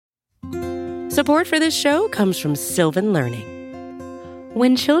Support for this show comes from Sylvan Learning.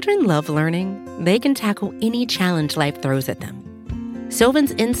 When children love learning, they can tackle any challenge life throws at them.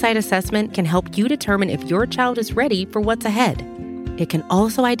 Sylvan's Insight Assessment can help you determine if your child is ready for what's ahead. It can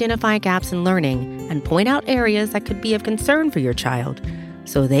also identify gaps in learning and point out areas that could be of concern for your child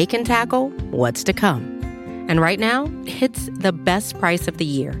so they can tackle what's to come. And right now, it's the best price of the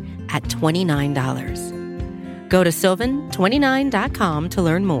year at $29. Go to sylvan29.com to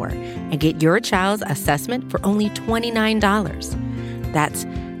learn more and get your child's assessment for only $29. That's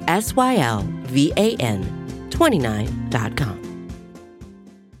SYLVAN 29.com.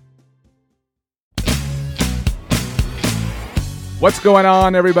 What's going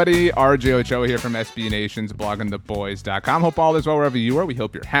on, everybody? RJ Ochoa here from SB Nation's bloggingtheboys.com. Hope all is well wherever you are. We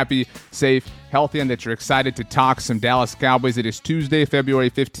hope you're happy, safe, healthy, and that you're excited to talk some Dallas Cowboys. It is Tuesday,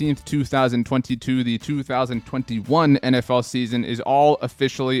 February 15th, 2022. The 2021 NFL season is all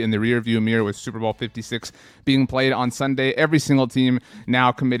officially in the rearview mirror with Super Bowl 56 being played on Sunday. Every single team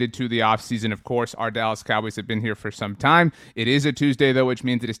now committed to the offseason. Of course, our Dallas Cowboys have been here for some time. It is a Tuesday, though, which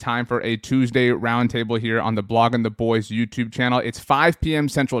means it is time for a Tuesday roundtable here on the Blogging the Boys YouTube channel. It's 5 p.m.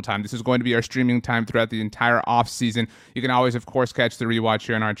 Central Time. This is going to be our streaming time throughout the entire offseason. You can always, of course, catch the rewatch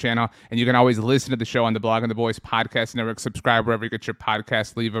here on our channel, and you can always listen to the show on the Blogging the Boys podcast network. Subscribe wherever you get your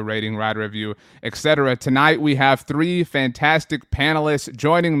podcast, leave a rating, write a review, etc. Tonight, we have 3 fantastic panelists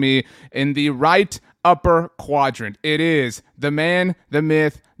joining me in the right upper quadrant. It is the man, the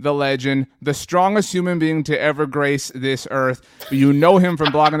myth, the legend, the strongest human being to ever grace this earth. You know him from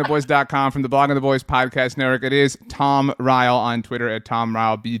bloggingtheboys.com, from the Blogging the Boys podcast network. It is Tom Ryle on Twitter at Tom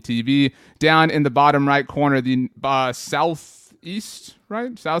Ryle BTB. Down in the bottom right corner, the southeast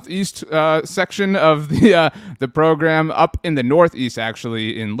section of the program, up in the northeast,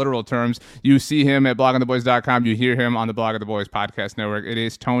 actually, in literal terms. You see him at bloggingtheboys.com. You hear him on the Blog of the Boys podcast network. It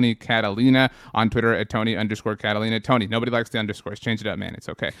is Tony Catalina on Twitter at Tony_Catalina. Tony, nobody likes the underscores. Change it up, man. It's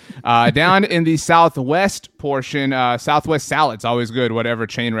okay. Down in the southwest portion, Southwest Salad's always good, whatever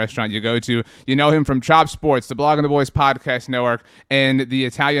chain restaurant you go to. You know him from Chop Sports, the Blog of the Boys podcast network, and the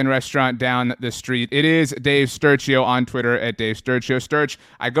Italian restaurant down the street. It is Dave Sturchio on Twitter at Dave Sturchio.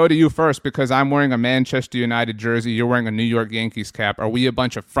 I go to you first because I'm wearing a Manchester United jersey. You're wearing a New York Yankees cap. Are we a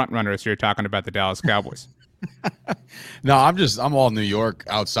bunch of front runners here talking about the Dallas Cowboys? No, I'm all New York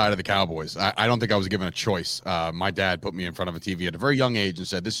outside of the Cowboys. I don't think I was given a choice. My dad put me in front of a TV at a very young age and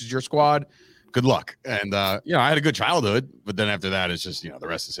said, "This is your squad. Good luck." And, I had a good childhood, but then after that, it's just, the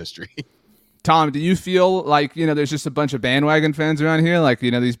rest is history. Tom, do you feel like, there's just a bunch of bandwagon fans around here? Like,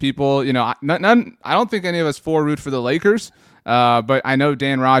 these people, I don't think any of us root for the Lakers. But I know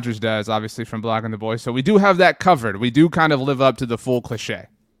Dan Rogers does, obviously, from Blogging the Boys. So we do have that covered. We do kind of live up to the full cliche.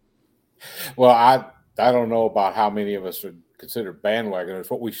 Well, I don't know about how many of us are considered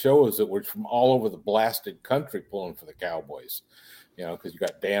bandwagoners. What we show is that we're from all over the blasted country pulling for the Cowboys. Because you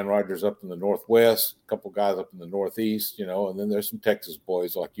got Dan Rogers up in the Northwest, a couple guys up in the Northeast, and then there's some Texas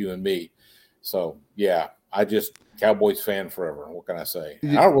boys like you and me. So, yeah, Cowboys fan forever. What can I say?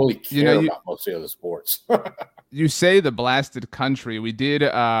 I don't really care about most of the other sports. You say the blasted country. We did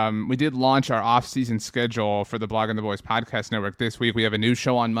launch our off-season schedule for the Blogging the Boys podcast network this week. We have a new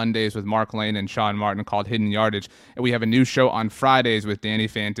show on Mondays with Mark Lane and Sean Martin called Hidden Yardage, and we have a new show on Fridays with Danny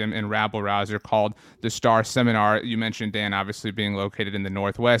Phantom and Rabble Rouser called The Star Seminar. You mentioned Dan obviously being located in the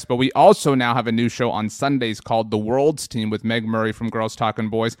Northwest, but we also now have a new show on Sundays called The World's Team with Meg Murray from Girls Talking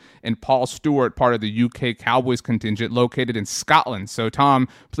Boys and Paul Stewart, part of the UK Cowboys contingent located in Scotland. So, Tom,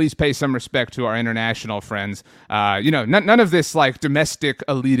 please pay some respect to our international friends. None of this like domestic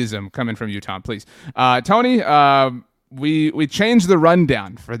elitism coming from you, Tom, please. Tony, we changed the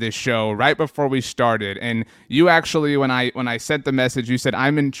rundown for this show right before we started, and you actually, when I sent the message, you said,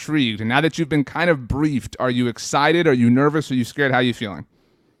 "I'm intrigued." And now that you've been kind of briefed, are you excited? Are you nervous? Are you scared? How are you feeling?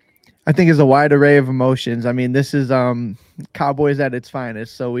 I think it's a wide array of emotions. I mean, this is Cowboys at its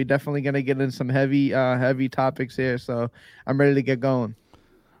finest, so we're definitely gonna get in some heavy topics here. So I'm ready to get going.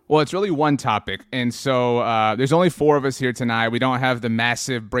 Well, it's really one topic, and so there's only 4 of us here tonight. We don't have the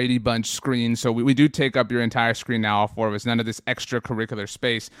massive Brady Bunch screen, so we do take up your entire screen now, all 4 of us, none of this extracurricular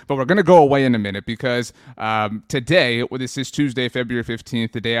space. But we're going to go away in a minute because today, this is Tuesday, February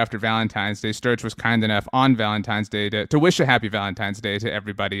 15th, the day after Valentine's Day. Sturch was kind enough on Valentine's Day to wish a happy Valentine's Day to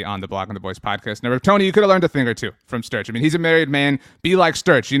everybody on the Blogging the Boys podcast network. Tony, you could have learned a thing or two from Sturch. I mean, he's a married man. Be like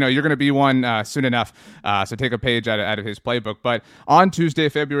Sturch. You're going to be one soon enough, so take a page out of his playbook. But on Tuesday,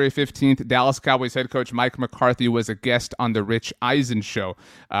 February February 15th, Dallas Cowboys head coach Mike McCarthy was a guest on The Rich Eisen Show.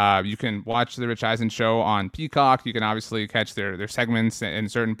 You can watch The Rich Eisen Show on Peacock. You can obviously catch their segments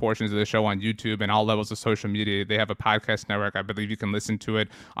and certain portions of the show on YouTube and all levels of social media. They have a podcast network. I believe you can listen to it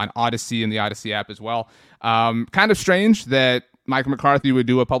on Odyssey and the Odyssey app as well. Kind of strange that Mike McCarthy would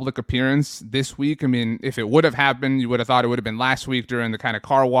do a public appearance this week. I mean, if it would have happened, you would have thought it would have been last week during the kind of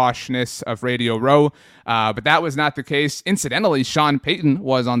car washness of Radio Row. But that was not the case. Incidentally, Sean Payton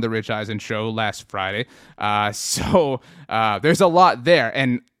was on the Rich Eisen Show last Friday. So there's a lot there.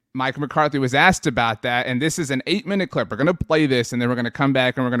 And Mike McCarthy was asked about that, and this is an 8-minute clip. We're going to play this, and then we're going to come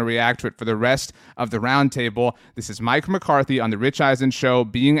back and we're going to react to it for the rest of the roundtable. This is Mike McCarthy on the Rich Eisen Show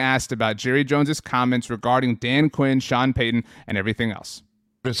being asked about Jerry Jones's comments regarding Dan Quinn, Sean Payton, and everything else.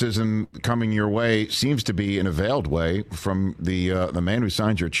 Criticism coming your way seems to be in a veiled way from the man who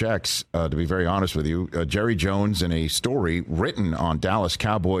signed your checks, to be very honest with you. Jerry Jones, in a story written on Dallas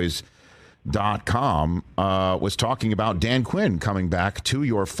Cowboys.com, was talking about Dan Quinn coming back to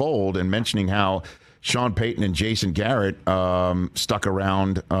your fold and mentioning how Sean Payton and Jason Garrett stuck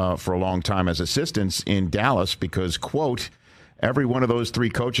around for a long time as assistants in Dallas because, quote, every one of those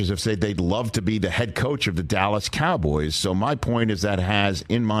three coaches have said they'd love to be the head coach of the Dallas Cowboys. So my point is that has,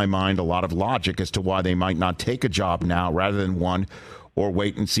 in my mind, a lot of logic as to why they might not take a job now rather than one or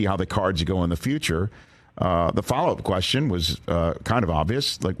wait and see how the cards go in the future. The follow-up question was kind of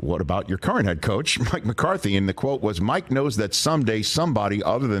obvious. Like, what about your current head coach, Mike McCarthy? And the quote was, Mike knows that someday somebody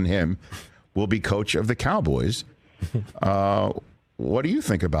other than him will be coach of the Cowboys. What do you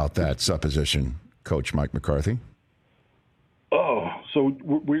think about that supposition, Coach Mike McCarthy? Oh, so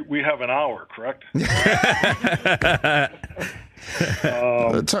we have an hour, correct? The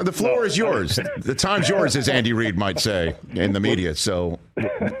floor is yours. The time's yours, as Andy Reid might say in the media. So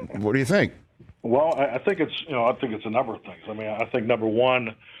what do you think? Well, I think it's a number of things. I mean, I think number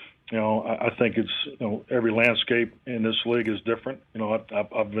one, I think it's, every landscape in this league is different.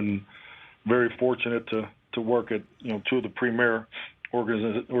 I've been very fortunate to work at, two of the premier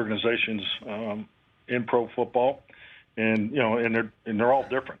organizations in pro football, and they're all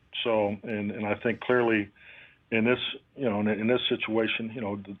different. So, and I think clearly in this, in this situation,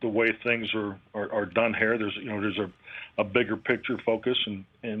 the way things are done here, there's a bigger picture focus,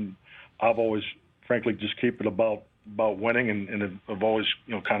 and I've always, frankly, just keep it about winning, and I've always,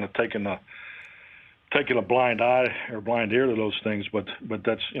 kind of taken a blind eye or blind ear to those things. But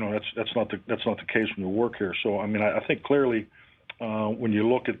that's not the case when you work here. So I mean, I think clearly when you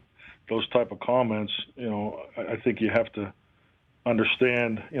look at those type of comments, I think you have to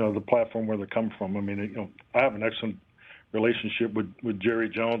understand, the platform where they're coming from. I mean, I have an excellent relationship with Jerry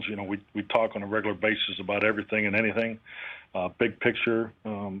Jones. We talk on a regular basis about everything and anything, big picture,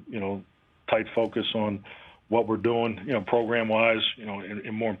 tight focus on what we're doing, program-wise,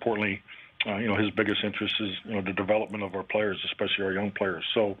 and more importantly, his biggest interest is, the development of our players, especially our young players.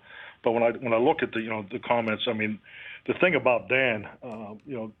 So, but when I look at the comments, I mean, the thing about Dan,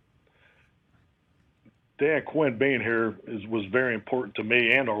 Dan Quinn being here was very important to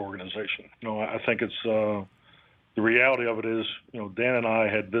me and our organization. I think it's the reality of it is, Dan and I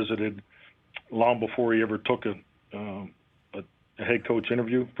had visited long before he ever took a head coach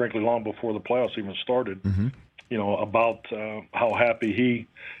interview, frankly, long before the playoffs even started, about how happy he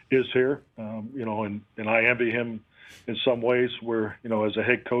is here, and I envy him in some ways where, as a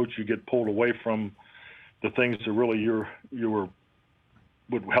head coach, you get pulled away from the things that really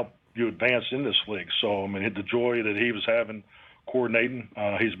would help you advance in this league. So, I mean, the joy that he was having coordinating,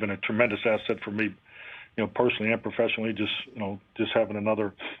 he's been a tremendous asset for me, personally and professionally, just having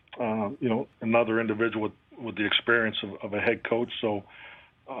another individual with the experience of a head coach. So,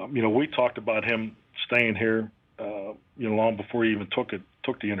 we talked about him staying here, long before he even took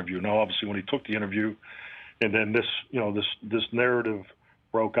the interview. Now, obviously, when he took the interview, and then this narrative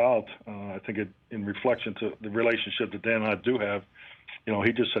broke out, I think in reflection to the relationship that Dan and I do have,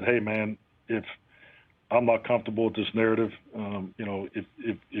 he just said, "Hey, man, if I'm not comfortable with this narrative,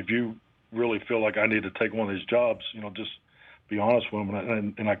 if you really feel like I need to take one of these jobs, just be honest with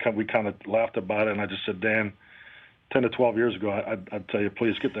him." And we kind of laughed about it, and I just said, Dan, 10 to 12 years ago, I'd tell you,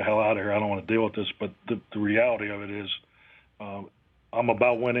 please get the hell out of here. I don't want to deal with this. But the reality of it is, I'm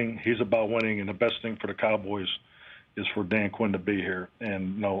about winning. He's about winning, and the best thing for the Cowboys is for Dan Quinn to be here.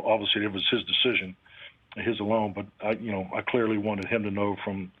 And obviously it was his decision, his alone. But I clearly wanted him to know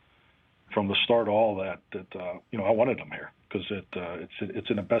from the start of all that I wanted him here because it's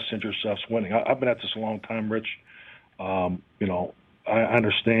in the best interest of us winning. I've been at this a long time, Rich. I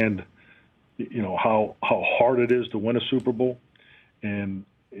understand, how hard it is to win a Super Bowl, and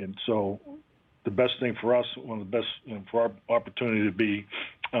so the best thing for us, one of the best, for our opportunity to be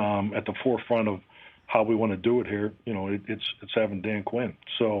at the forefront of how we want to do it here, it's having Dan Quinn.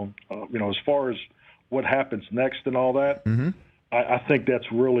 So, as far as what happens next and all that, I think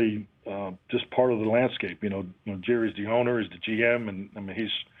that's really just part of the landscape. Jerry's the owner, he's the GM, and I mean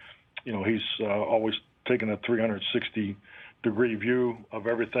he's always taken a 360-degree view of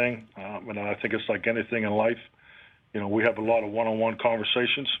everything. And I think it's like anything in life. We have a lot of one-on-one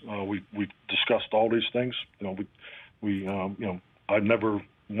conversations. We discussed all these things. I never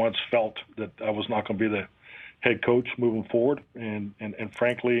once felt that I was not going to be the head coach moving forward. And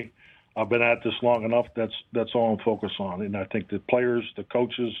frankly, I've been at this long enough. That's all I'm focused on. And I think the players, the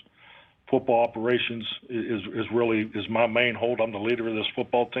coaches, football operations is my main hold. I'm the leader of this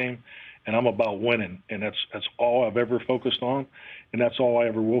football team, and I'm about winning. And that's all I've ever focused on, and that's all I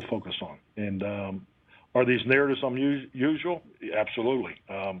ever will focus on. And are these narratives unusual? Absolutely.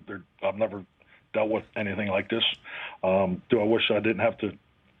 I've never dealt with anything like this. Do I wish I didn't have to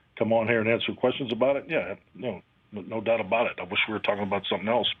come on here and answer questions about it? Yeah, no doubt about it. I wish we were talking about something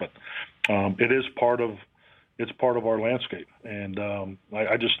else, but it is part of our landscape. And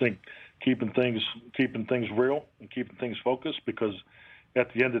I just think keeping things real and keeping things focused, because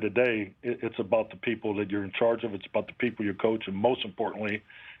at the end of the day, it's about the people that you're in charge of. It's about the people you coach, and most importantly,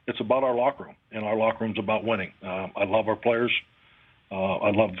 it's about our locker room. And our locker room's about winning. I love our players.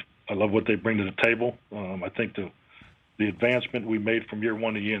 I love what they bring to the table. I think the advancement we made from year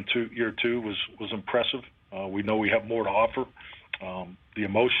one to year two was impressive. We know we have more to offer. The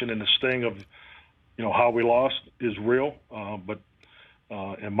emotion and the sting of how we lost is real, but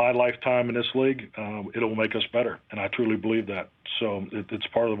in my lifetime in this league, it'll make us better, and I truly believe that. So it's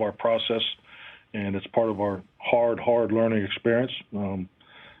part of our process, and it's part of our hard learning experience.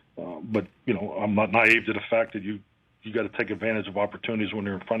 But I'm not naive to the fact that you got to take advantage of opportunities when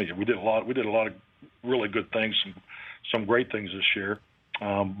they're in front of you. We did a lot of really good things, some great things this year,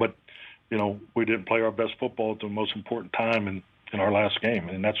 but we didn't play our best football at the most important time in our last game,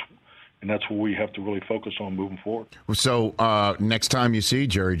 and that's what we have to really focus on moving forward. So next time you see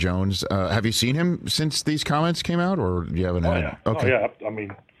Jerry Jones, have you seen him since these comments came out, or you haven't had? Yeah. Okay. Oh, yeah. I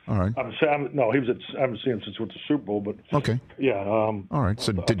mean, all right. I haven't seen him since we went to the Super Bowl, but okay. Yeah. All right.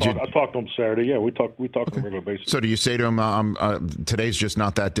 So I talked to him Saturday. Yeah, we talked on a regular basis. So do you say to him, today's just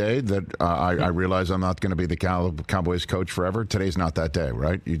not that day? That I realize I'm not going to be the Cowboys coach forever. Today's not that day,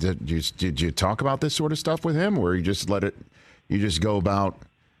 right? Did you talk about this sort of stuff with him, or you just go about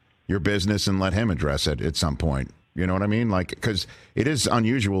your business and let him address it at some point? You know what I mean? Like, because it is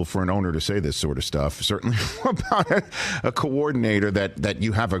unusual for an owner to say this sort of stuff, certainly about a coordinator that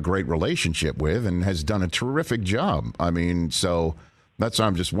you have a great relationship with and has done a terrific job. I mean, so that's why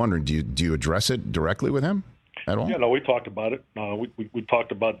I'm just wondering, do you address it directly with him at all? Yeah, no, we talked about it. We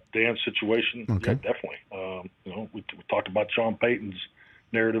talked about Dan's situation. Okay. Yeah, definitely. We talked about Sean Payton's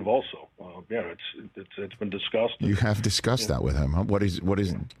narrative also. It's been discussed. You have discussed that with him. Huh? What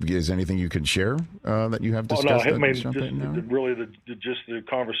is anything you can share that you have discussed? No, I mean, the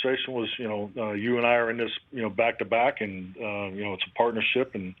conversation was, you and I are in this, back to back, and it's a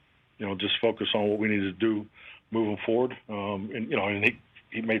partnership, and just focus on what we need to do moving forward. And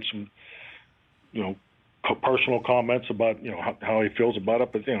he made some, personal comments about how he feels about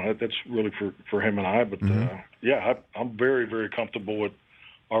it, but that's really for him and I. But I'm very, very comfortable with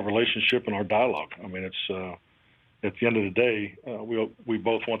our relationship and our dialogue. I mean, it's at the end of the day, we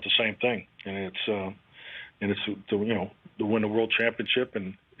both want the same thing, and it's to win the world championship.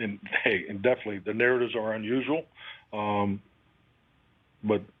 And definitely the narratives are unusual,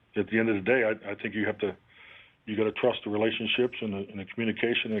 but at the end of the day, I think you got to trust the relationships and the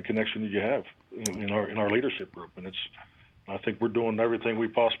communication and the connection that you have in our leadership group. And I think we're doing everything we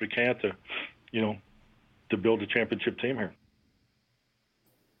possibly can to build a championship team here.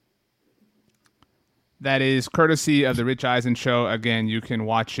 That is courtesy of the Rich Eisen Show. Again, you can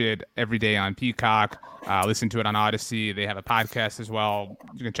watch it every day on Peacock, listen to it on Odyssey. They have a podcast as well.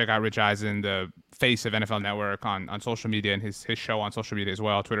 You can check out Rich Eisen, the face of NFL Network, on social media, and his show on social media as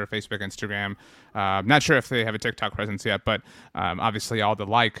well, Twitter, Facebook, Instagram. Not sure if they have a TikTok presence yet, but obviously all the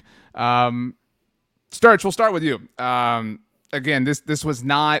like. Sturch, we'll start with you. Again, this was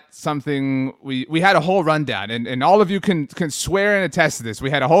not something we had a whole rundown, and all of you can swear and attest to this. We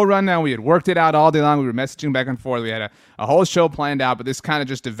had a whole rundown. We had worked it out all day long. We were messaging back and forth. We had a whole show planned out, but this kind of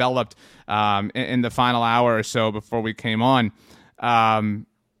just developed in the final hour or so before we came on. Where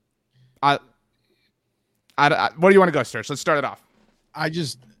do you want to go, Sturch? Let's start it off.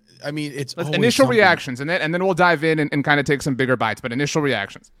 It's initial reactions, and then we'll dive in and kind of take some bigger bites. But initial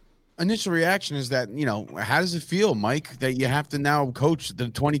reactions. initial reaction is that, how does it feel, Mike, that you have to now coach the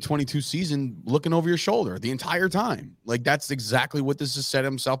 2022 season looking over your shoulder the entire time? Like, that's exactly what this has set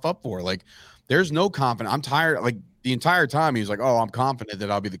himself up for. Like, there's no confidence. I'm tired. Like, the entire time he's like, oh, I'm confident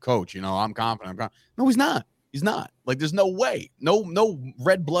that I'll be the coach. I'm confident. No, he's not. He's not. Like, there's no way. No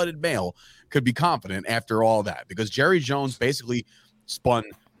red-blooded male could be confident after all that, because Jerry Jones basically spun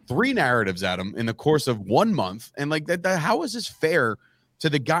 3 narratives at him in the course of 1 month. And like that how is this fair to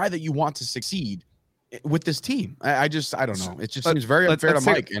the guy that you want to succeed with this team? I don't know. It just seems very unfair to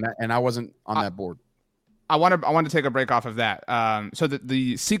Mike, and I wasn't on that board. I want to take a break off of that. So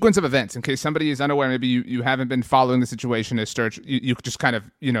the sequence of events, in case somebody is unaware, maybe you haven't been following the situation as Sturch, you just kind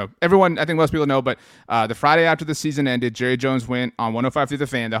of, everyone, I think most people know, but the Friday after the season ended, Jerry Jones went on 105 through the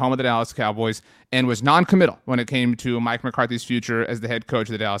Fan, the home of the Dallas Cowboys, and was non-committal when it came to Mike McCarthy's future as the head coach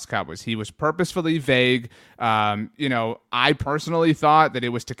of the Dallas Cowboys. He was purposefully vague. I personally thought that it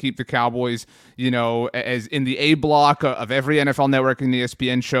was to keep the Cowboys, as in the A block of every NFL Network and the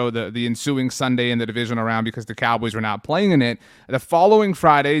ESPN show the ensuing Sunday in the divisional round, because the Cowboys were not playing in it. The following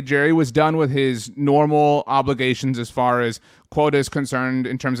Friday, Jerry was done with his normal obligations as far as quota is concerned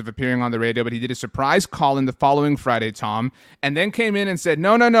in terms of appearing on the radio, but he did a surprise call-in the following Friday, Tom, and then came in and said,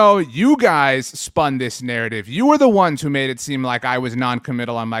 no, you guys spun this narrative. You were the ones who made it seem like I was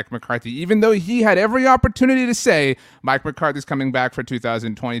non-committal on Mike McCarthy, even though he had every opportunity to say Mike McCarthy's coming back for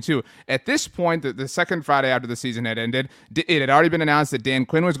 2022. At this point, the second Friday after the season had ended, it had already been announced that Dan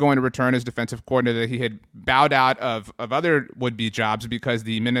Quinn was going to return as defensive coordinator. He had bowed out of other would-be jobs because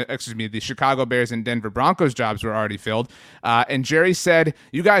the Chicago Bears and Denver Broncos jobs were already filled. And Jerry said,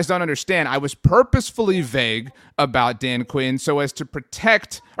 you guys don't understand. I was purposefully vague about Dan Quinn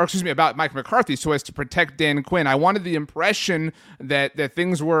about Mike McCarthy so as to protect Dan Quinn. I wanted the impression that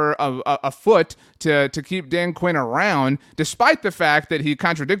things were afoot to keep Dan Quinn around, despite the fact that he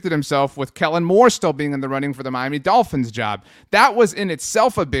contradicted himself with Kellen Moore still being in the running for the Miami Dolphins job. That was in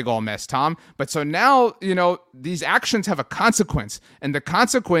itself a big old mess, Tom. But so now, these actions have a consequence. And the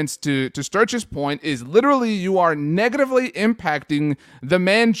consequence, to Sturch's point, is literally you are negatively impacting the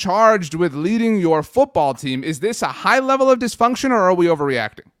man charged with leading your football team. Is this a high level of dysfunction, or are we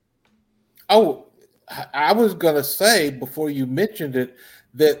overreacting? Oh, I was going to say before you mentioned it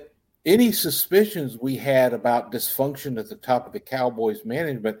that any suspicions we had about dysfunction at the top of the Cowboys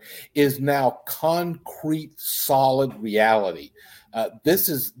management is now concrete, solid reality. This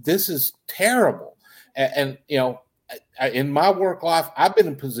is terrible. And in my work life, I've been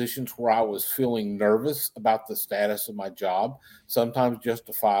in positions where I was feeling nervous about the status of my job, sometimes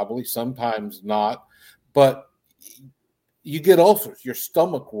justifiably, sometimes not. But you get ulcers, your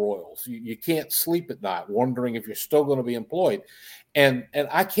stomach roils. You can't sleep at night wondering if you're still going to be employed. And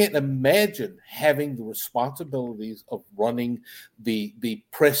I can't imagine having the responsibilities of running the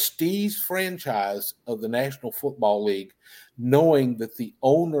prestige franchise of the National Football League, knowing that the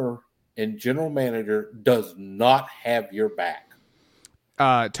owner and general manager does not have your back.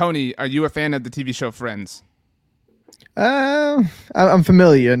 Tony, are you a fan of the TV show Friends? I'm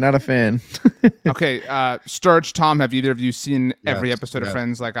familiar, not a fan. Okay, Sturch, Tom, have either of you seen every episode of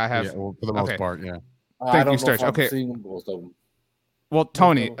Friends like I have? Yeah, well, for the most part, yeah. Thank you, Sturch. Okay. Well,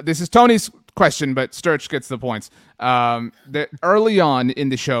 Tony, this is Tony's question, but Sturch gets the points. That early on in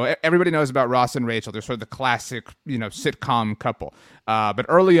the show, everybody knows about Ross and Rachel. They're sort of the classic, sitcom couple. But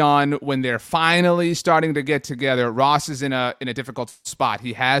early on, when they're finally starting to get together, Ross is in a difficult spot.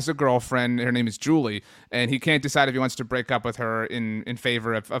 He has a girlfriend. Her name is Julie, and he can't decide if he wants to break up with her in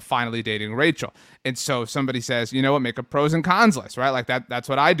favor of finally dating Rachel. And so somebody says, you know what, make a pros and cons list, right? Like that's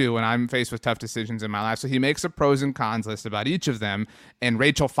what I do when I'm faced with tough decisions in my life. So he makes a pros and cons list about each of them, and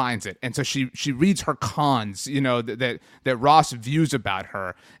Rachel finds it. And so she reads her cons, that Ross views about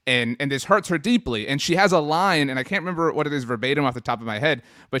her, and this hurts her deeply. And she has a line, and I can't remember what it is verbatim off the top of my head,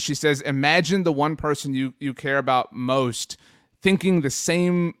 but she says, imagine the one person you care about most thinking the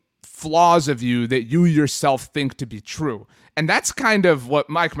same flaws of you that you yourself think to be true. And that's kind of what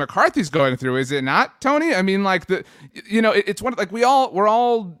Mike McCarthy's going through, is it not, Tony? I mean, like it's one, like we're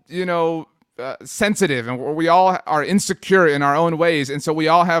all sensitive, and we all are insecure in our own ways, and so we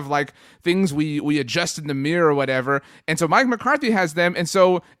all have like things we adjust in the mirror or whatever, and so Mike McCarthy has them, and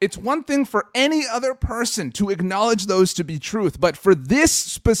so it's one thing for any other person to acknowledge those to be truth, but for this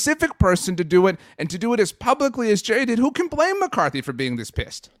specific person to do it, and to do it as publicly as Jerry did, who can blame McCarthy for being this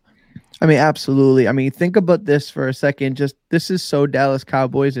pissed? I mean, absolutely. I mean, think about this for a second. This is so Dallas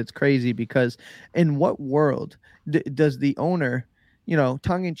Cowboys. It's crazy, because in what world does the owner,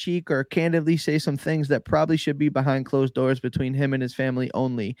 tongue in cheek or candidly say some things that probably should be behind closed doors between him and his family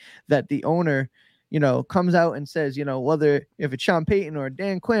only, that the owner, comes out and says, whether if it's Sean Payton or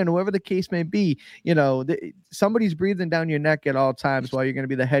Dan Quinn, whoever the case may be, somebody's breathing down your neck at all times while you're going to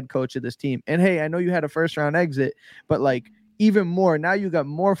be the head coach of this team. And hey, I know you had a first round exit, but like even more, now you got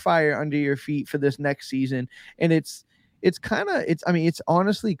more fire under your feet for this next season. And it's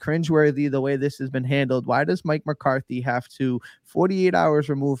honestly cringeworthy the way this has been handled. Why does Mike McCarthy have to 48 hours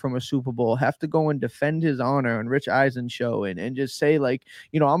removed from a Super Bowl have to go and defend his honor on Rich Eisen's show and just say like,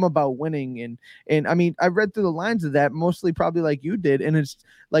 I'm about winning. And I mean, I read through the lines of that mostly probably like you did. And it's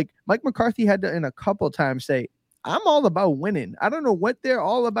like Mike McCarthy had to in a couple times say, I'm all about winning. I don't know what they're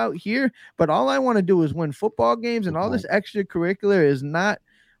all about here, but all I want to do is win football games, and all this extracurricular is not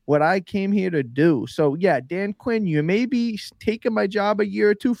what I came here to do. So yeah, Dan Quinn, you may be taking my job a year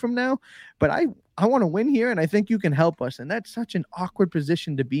or two from now, but I want to win here, and I think you can help us. And that's such an awkward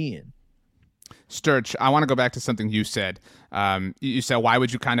position to be in. Sturch, I want to go back to something you said. You said, why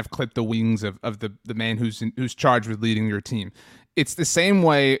would you kind of clip the wings of the man who's charged with leading your team? It's the same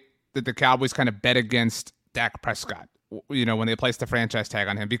way that the Cowboys kind of bet against Dak Prescott, when they placed the franchise tag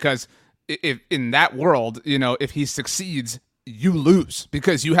on him, because if in that world, if he succeeds, you lose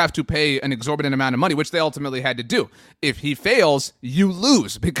because you have to pay an exorbitant amount of money, which they ultimately had to do. If he fails, you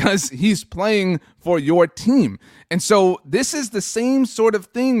lose because he's playing for your team. And so this is the same sort of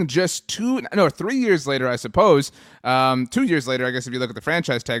thing, just 3 years later, I suppose, 2 years later, I guess, if you look at the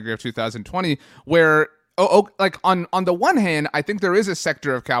franchise tag year of 2020, where like on the one hand, I think there is a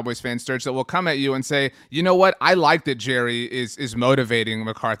sector of Cowboys fans, Sturch, that will come at you and say, you know what? I like that Jerry is motivating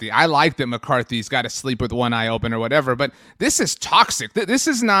McCarthy. I like that McCarthy's got to sleep with one eye open or whatever. But this is toxic. This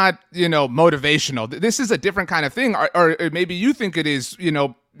is not motivational. This is a different kind of thing. Or maybe you think it is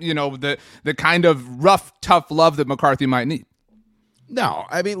the kind of rough, tough love that McCarthy might need. No,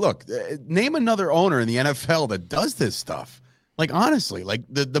 I mean, look, name another owner in the NFL that does this stuff. Like, honestly, like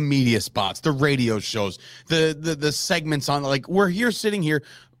the media spots, the radio shows, the segments on, like, we're here sitting here,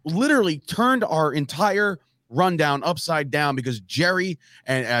 literally turned our entire rundown upside down because Jerry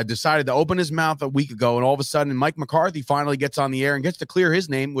decided to open his mouth a week ago, and all of a sudden Mike McCarthy finally gets on the air and gets to clear his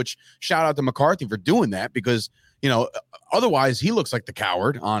name, which shout out to McCarthy for doing that, because otherwise he looks like the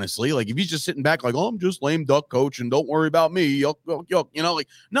coward, honestly. Like, if he's just sitting back like, oh, I'm just lame duck coach and don't worry about me, yuck, yuck, yuck. Like,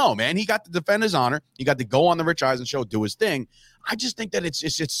 no, man, he got to defend his honor. He got to go on the Rich Eisen show, do his thing. I just think that it's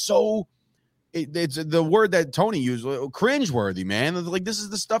so it's the word that Tony used, cringeworthy, man. Like, this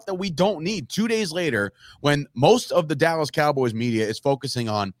is the stuff that we don't need 2 days later when most of the Dallas Cowboys media is focusing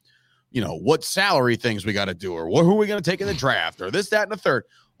on, what salary things we got to do, or who are we going to take in the draft, or this, that, and the third.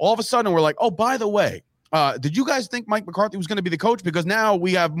 All of a sudden we're like, oh, by the way, did you guys think Mike McCarthy was going to be the coach? Because now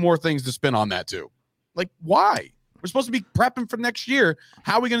we have more things to spin on that too. Like, why? We're supposed to be prepping for next year.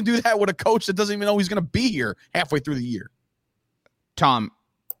 How are we going to do that with a coach that doesn't even know he's going to be here halfway through the year? Tom,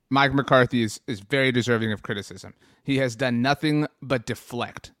 Mike McCarthy is very deserving of criticism. He has done nothing but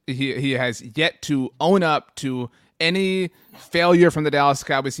deflect. He has yet to own up to any failure from the Dallas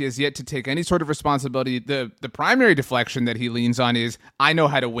Cowboys. He has yet to take any sort of responsibility. The primary deflection that he leans on is, I know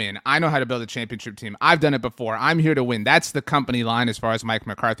how to win. I know how to build a championship team. I've done it before. I'm here to win. That's the company line as far as Mike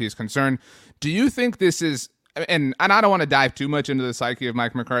McCarthy is concerned. Do you think this is... And I don't want to dive too much into the psyche of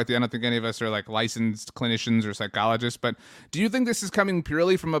Mike McCarthy. I don't think any of us are like licensed clinicians or psychologists, but do you think this is coming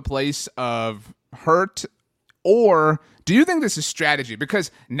purely from a place of hurt, or do you think this is strategy?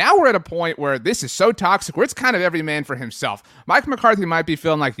 Because now we're at a point where this is so toxic, where it's kind of every man for himself. Mike McCarthy might be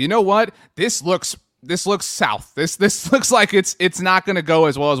feeling like, you know what? This looks south. This looks like it's not going to go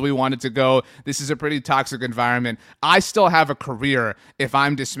as well as we want it to go. This is a pretty toxic environment. I still have a career if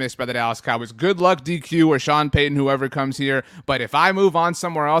I'm dismissed by the Dallas Cowboys. Good luck, DQ or Sean Payton, whoever comes here. But if I move on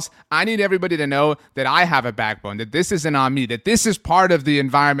somewhere else, I need everybody to know that I have a backbone, that this isn't on me, that this is part of the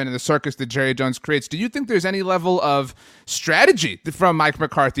environment and the circus that Jerry Jones creates. Do you think there's any level of strategy from Mike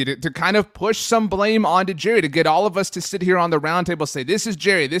McCarthy to kind of push some blame onto Jerry, to get all of us to sit here on the roundtable, say, this is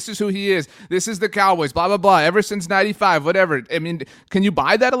Jerry, this is who he is, this is the Cowboys, blah, blah, blah, ever since 95, whatever. I mean, can you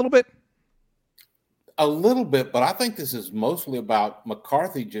buy that a little bit? A little bit, but I think this is mostly about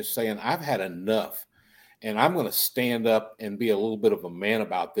McCarthy just saying, I've had enough, and I'm going to stand up and be a little bit of a man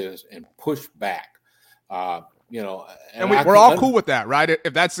about this and push back. And we're all cool with that, right?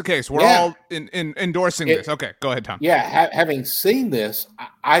 If that's the case, we're all endorsing this. Okay, go ahead, Tom. Yeah, having seen this,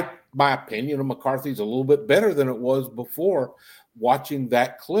 my opinion of McCarthy's a little bit better than it was before watching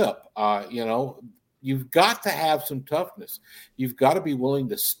that clip. You've got to have some toughness. You've got to be willing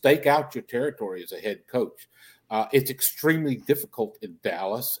to stake out your territory as a head coach. It's extremely difficult in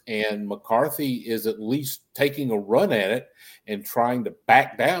Dallas, and McCarthy is at least taking a run at it and trying to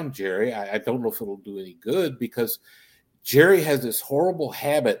back down Jerry. I don't know if it'll do any good, because Jerry has this horrible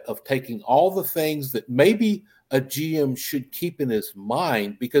habit of taking all the things that maybe a GM should keep in his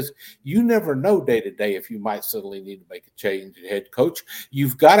mind, because you never know day to day if you might suddenly need to make a change in head coach.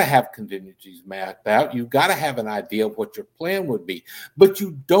 You've got to have contingencies mapped out. You've got to have an idea of what your plan would be, but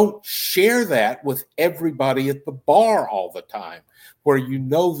you don't share that with everybody at the bar all the time, where you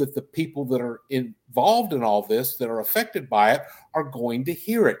know that the people that are involved in all this, that are affected by it, are going to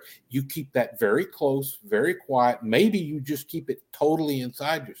hear it. You keep that very close, very quiet. Maybe you just keep it totally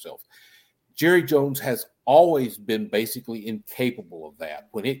inside yourself. Jerry Jones has always been basically incapable of that.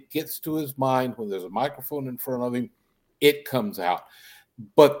 When it gets to his mind, when there's a microphone in front of him, it comes out.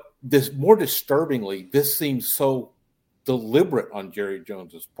 But this, more disturbingly, this seems so deliberate on Jerry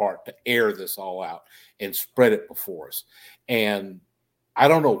Jones's part to air this all out and spread it before us. And I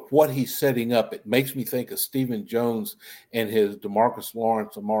don't know what he's setting up. It makes me think of Stephen Jones and his DeMarcus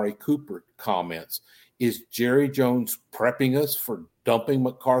Lawrence, Amari Cooper comments. Is Jerry Jones prepping us for dumping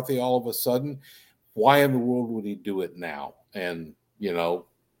McCarthy all of a sudden? Why in the world would he do it now? And, you know,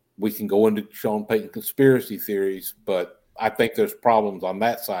 we can go into Sean Payton conspiracy theories, but I think there's problems on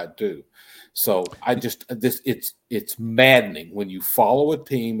that side too. So it's maddening when you follow a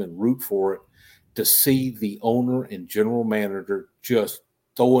team and root for it, to see the owner and general manager just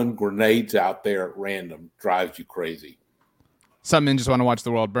throwing grenades out there at random. Drives you crazy. Some men just want to watch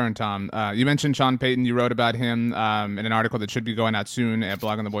the world burn, Tom. You mentioned Sean Payton. You wrote about him in an article that should be going out soon at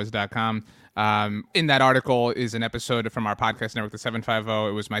bloggingtheboys.com. In that article is an episode from our podcast network, the 750.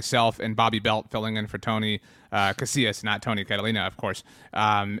 It was myself and Bobby Belt filling in for Tony Casillas, not Tony Catalina, of course.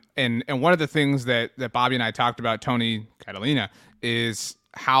 And one of the things that Bobby and I talked about, Tony Catalina, is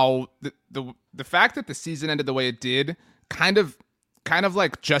how the fact that the season ended the way it did kind of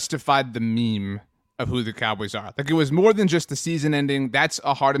like justified the meme of who the Cowboys are. Like, it was more than just the season ending. That's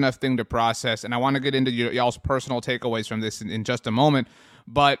a hard enough thing to process, and I want to get into y'all's personal takeaways from this in just a moment.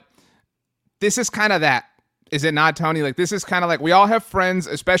 But this is kind of that. Is it not, Tony? Like, this is kind of like, we all have friends,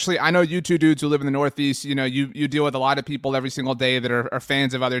 especially, I know you two dudes who live in the Northeast, you know, you deal with a lot of people every single day that are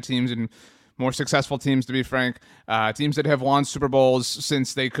fans of other teams and more successful teams, to be frank, teams that have won Super Bowls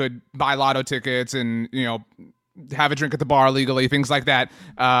since they could buy lotto tickets and, you know, have a drink at the bar legally, things like that.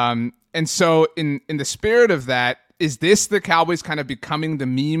 And so in the spirit of that, is this the Cowboys kind of becoming the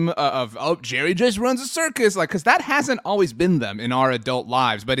meme of, oh, Jerry just runs a circus? Like, because that hasn't always been them in our adult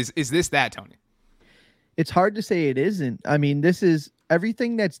lives. But is this that, Tony? It's hard to say it isn't. I mean, this is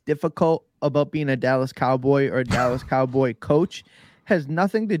everything that's difficult about being a Dallas Cowboy or a Dallas Cowboy coach has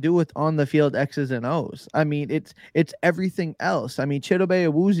nothing to do with on the field X's and O's. I mean, it's everything else. I mean, Chidobe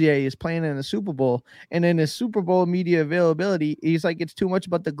Awuzie is playing in the Super Bowl, and in his Super Bowl media availability, he's like, it's too much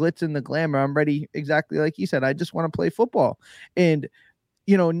about the glitz and the glamour. I'm ready, exactly like he said. I just want to play football. And,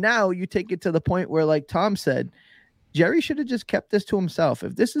 you know, now you take it to the point where, like Tom said, Jerry should have just kept this to himself.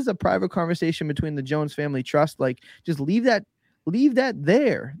 If this is a private conversation between the Jones family trust, like, just leave that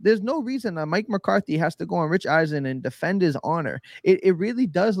there. There's no reason Mike McCarthy has to go on Rich Eisen and defend his honor. It really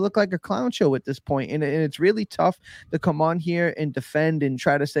does look like a clown show at this point. And it's really tough to come on here and defend and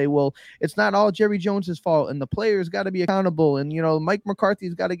try to say, well, it's not all Jerry Jones's fault and the players got to be accountable. And, you know, Mike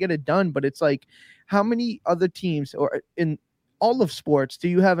McCarthy's got to get it done. But it's like, how many other teams or in all of sports do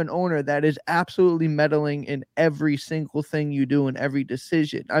you have an owner that is absolutely meddling in every single thing you do and every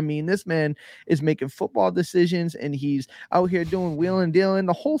decision? I mean, this man is making football decisions and he's out here doing wheeling and dealing.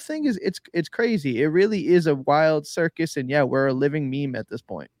 The whole thing is it's crazy. It really is a wild circus. And yeah, we're a living meme at this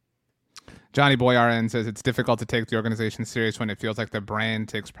point. Johnny Boy RN says it's difficult to take the organization serious when it feels like the brand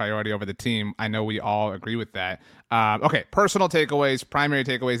takes priority over the team. I know we all agree with that. Okay, personal takeaways, primary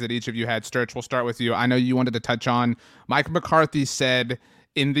takeaways that each of you had. Sturch, we'll start with you. I know you wanted to touch on Mike McCarthy said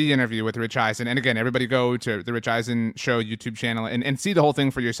in the interview with Rich Eisen, and again, everybody go to the Rich Eisen Show YouTube channel and see the whole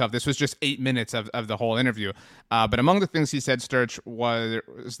thing for yourself. This was just 8 minutes of the whole interview. But among the things he said, Sturch, was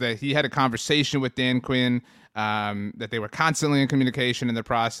that he had a conversation with Dan Quinn, that they were constantly in communication in the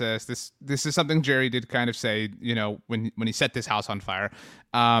process. This is something Jerry did kind of say, you know, when he set this house on fire.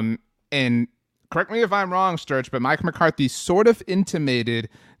 And correct me if I'm wrong, Sturch, but Mike McCarthy sort of intimated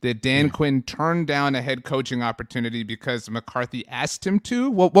that Dan Quinn turned down a head coaching opportunity because McCarthy asked him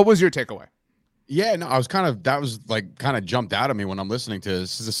to. What was your takeaway? Yeah, no, that was jumped out at me when I'm listening to this.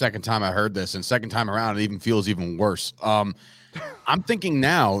 This is the second time I heard this, and second time around, it even feels even worse. I'm thinking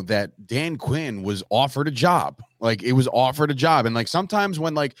now that Dan Quinn was offered a job. Like, it was offered a job. And like sometimes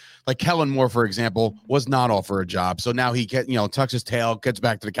when like Kellen Moore, for example, was not offered a job. So now he tucks his tail, gets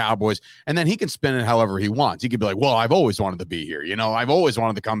back to the Cowboys, and then he can spin it however he wants. He could be like, well, I've always wanted to be here. You know, I've always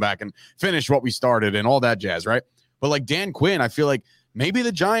wanted to come back and finish what we started and all that jazz. Right. But like Dan Quinn, I feel like maybe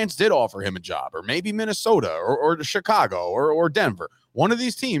the Giants did offer him a job, or maybe Minnesota or Chicago or Denver. One of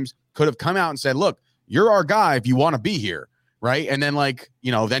these teams could have come out and said, look, you're our guy if you want to be here. Right. And then,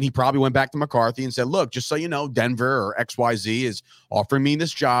 then he probably went back to McCarthy and said, look, just so you know, Denver or XYZ is offering me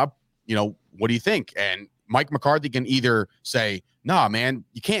this job. What do you think? And Mike McCarthy can either say, nah, man,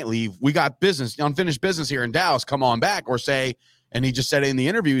 you can't leave. We got unfinished business here in Dallas. Come on back. Or say, and he just said it in the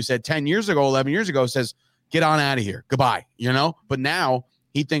interview, he said 10 years ago, 11 years ago, says, get on out of here. Goodbye. But now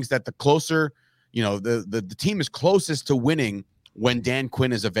he thinks that the closer, the team is closest to winning when Dan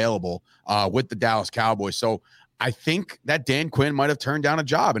Quinn is available with the Dallas Cowboys. So I think that Dan Quinn might have turned down a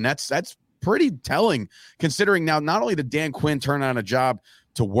job, and that's pretty telling, considering now not only did Dan Quinn turn down a job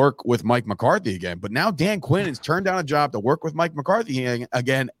to work with Mike McCarthy again, but now Dan Quinn has turned down a job to work with Mike McCarthy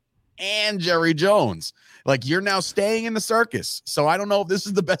again and Jerry Jones. You're now staying in the circus. So I don't know if this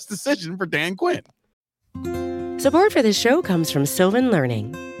is the best decision for Dan Quinn. Support for this show comes from Sylvan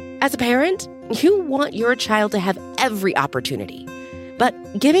Learning. As a parent, you want your child to have every opportunity, but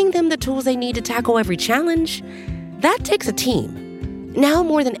giving them the tools they need to tackle every challenge, that takes a team. Now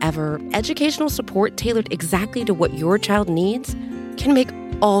more than ever, educational support tailored exactly to what your child needs can make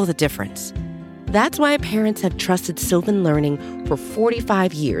all the difference. That's why parents have trusted Sylvan Learning for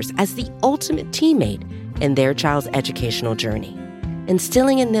 45 years as the ultimate teammate in their child's educational journey,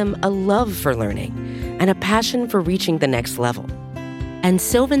 instilling in them a love for learning and a passion for reaching the next level. And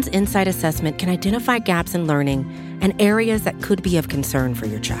Sylvan's Insight Assessment can identify gaps in learning and areas that could be of concern for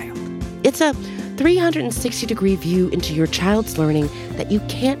your child. It's a 360-degree view into your child's learning that you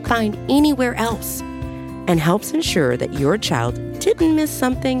can't find anywhere else, and helps ensure that your child didn't miss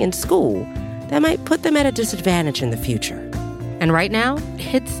something in school that might put them at a disadvantage in the future. And right now,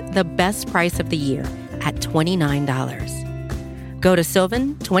 it's the best price of the year at $29. Go to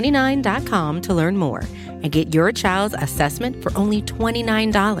sylvan29.com to learn more and get your child's assessment for only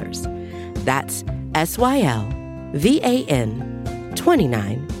 $29. That's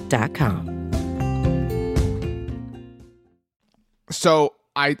SYLVAN29.com. So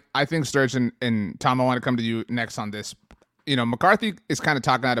I think Sturgeon and Tom, I want to come to you next on this. McCarthy is kind of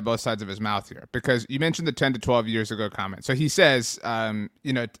talking out of both sides of his mouth here, because you mentioned the 10 to 12 years ago comment. So he says, 10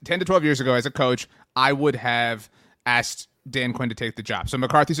 to 12 years ago as a coach, I would have asked Dan Quinn to take the job. So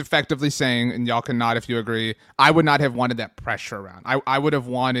McCarthy's effectively saying, and y'all can nod if you agree, I would not have wanted that pressure around. I would have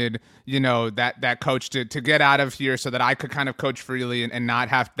wanted, that coach to get out of here so that I could kind of coach freely and not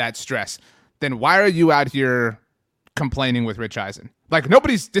have that stress. Then why are you out here complaining with Rich Eisen?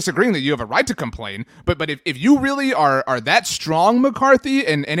 Nobody's disagreeing that you have a right to complain, but if you really are that strong, McCarthy,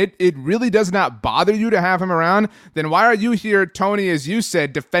 and it really does not bother you to have him around, then why are you here, Tony, as you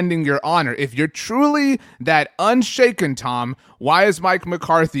said, defending your honor? If you're truly that unshaken, Tom, why is Mike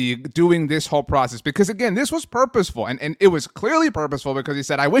McCarthy doing this whole process? Because again, this was purposeful, and it was clearly purposeful, because he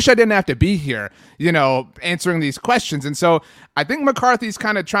said, I wish I didn't have to be here, answering these questions. And so I think McCarthy's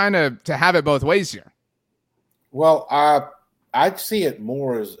kind of trying to have it both ways here. Well, I'd see it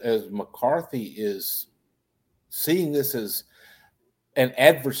more as McCarthy is seeing this as an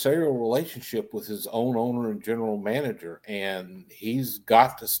adversarial relationship with his own owner and general manager, and he's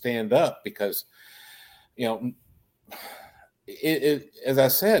got to stand up because, as I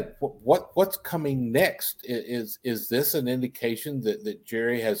said, what's coming next? Is this an indication that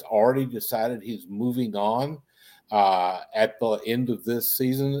Jerry has already decided he's moving on at the end of this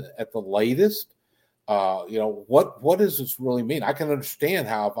season at the latest? What does this really mean? I can understand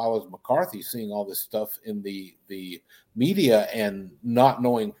how, if I was McCarthy, seeing all this stuff in the media and not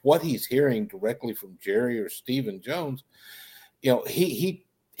knowing what he's hearing directly from Jerry or Stephen Jones, he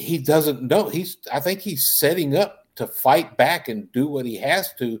doesn't know. I think he's setting up to fight back and do what he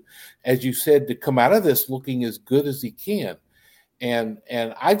has to, as you said, to come out of this looking as good as he can. And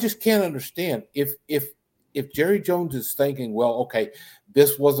I just can't understand if Jerry Jones is thinking, well, okay,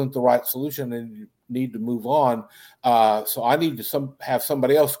 this wasn't the right solution and need to move on. So I need to have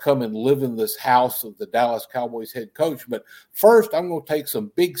somebody else come and live in this house of the Dallas Cowboys head coach. But first, I'm going to take some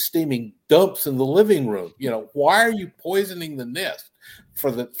big steaming dumps in the living room. Why are you poisoning the nest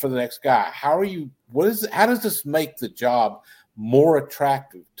for the next guy? How does this make the job more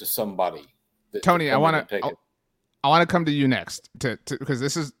attractive to somebody? Tony, I want to come to you next because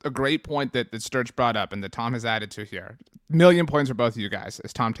this is a great point that Sturch brought up and that Tom has added to here. Million points for both of you guys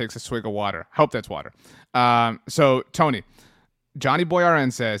as Tom takes a swig of water. Hope that's water. So, Tony, Johnny Boy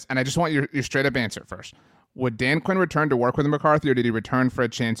RN says, and I just want your straight up answer first. Would Dan Quinn return to work with McCarthy, or did he return for a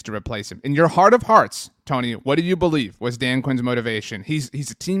chance to replace him? In your heart of hearts, Tony, what do you believe was Dan Quinn's motivation? He's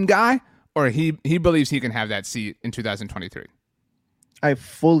a team guy, or he believes he can have that seat in 2023? I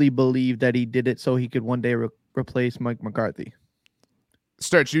fully believe that he did it so he could one day replace Mike McCarthy.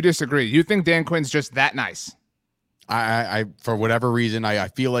 Sturch, you disagree. You think Dan Quinn's just that nice? I for whatever reason, I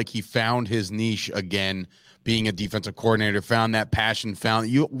feel like he found his niche again, being a defensive coordinator, found that passion,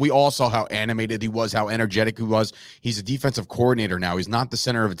 we all saw how animated he was, how energetic he was. He's a defensive coordinator now. He's not the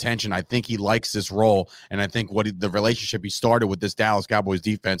center of attention. I think he likes this role, and I think the relationship he started with this Dallas Cowboys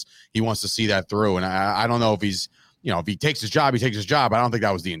defense, he wants to see that through. And I don't know if he's, if he takes his job, he takes his job. I don't think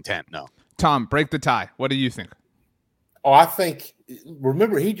that was the intent, no. Tom, break the tie. What do you think? Oh, I think,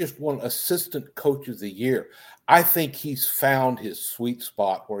 remember, he just won Assistant Coach of the Year. I think he's found his sweet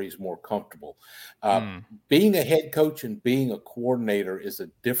spot where he's more comfortable. Being a head coach and being a coordinator is a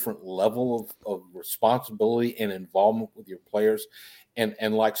different level of responsibility and involvement with your players.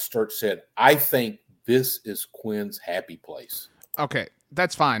 And like Sturch said, I think this is Quinn's happy place. Okay,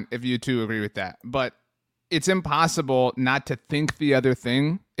 that's fine if you two agree with that. But it's impossible not to think the other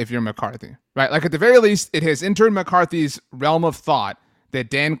thing if you're McCarthy, right? Like, at the very least, it has entered McCarthy's realm of thought that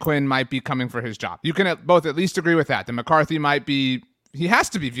Dan Quinn might be coming for his job. You can both at least agree with that. That McCarthy he has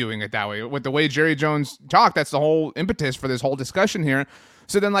to be viewing it that way. With the way Jerry Jones talked, that's the whole impetus for this whole discussion here.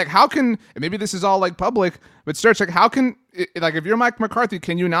 So then, like, how can, maybe this is all like public, but Sturch, like, how can, like, if you're Mike McCarthy,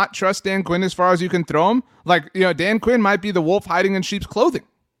 can you not trust Dan Quinn as far as you can throw him? Like, Dan Quinn might be the wolf hiding in sheep's clothing.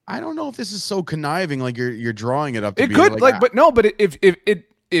 I don't know if this is so conniving, like you're drawing it up. To it could, but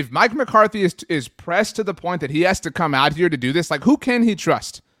if Mike McCarthy is pressed to the point that he has to come out here to do this, like, who can he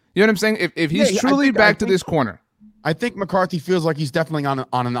trust? You know what I'm saying? If he's truly back to this corner. I think McCarthy feels like he's definitely on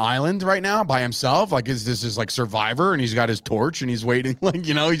an island right now by himself. Like, this is like Survivor, and he's got his torch, and he's waiting. Like,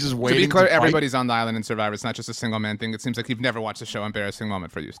 he's just waiting. To be clear, everybody's on the island in Survivor. It's not just a single man thing. It seems like you've never watched the show. Embarrassing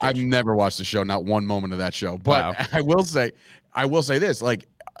moment for you, Stitch. I've never watched the show, not one moment of that show. But wow. I will say this, like,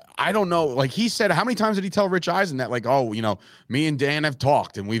 I don't know. Like, he said, how many times did he tell Rich Eisen that, like, oh, me and Dan have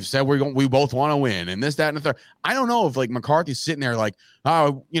talked and we've said we both want to win and this, that, and the third. I don't know if, like, McCarthy's sitting there like,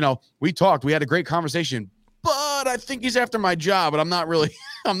 oh, we talked, we had a great conversation, but I think he's after my job, and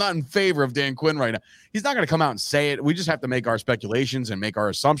I'm not in favor of Dan Quinn right now. He's not going to come out and say it. We just have to make our speculations and make our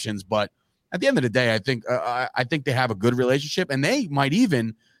assumptions. But at the end of the day, I think they have a good relationship, and they might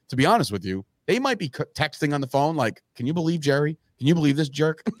even, to be honest with you, they might be texting on the phone like, can you believe Jerry? Can you believe this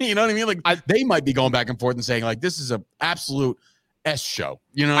jerk? You know what I mean? Like, they might be going back and forth and saying, like, this is an absolute S show.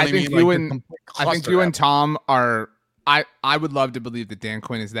 You know what I mean? I think you and Tom are, I would love to believe that Dan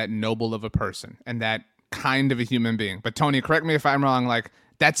Quinn is that noble of a person and that kind of a human being. But Tony, correct me if I'm wrong, like,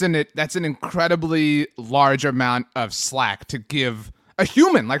 that's an incredibly large amount of slack to give a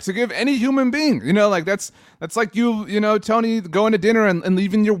human, like, to give any human being, like, that's like you Tony, going to dinner and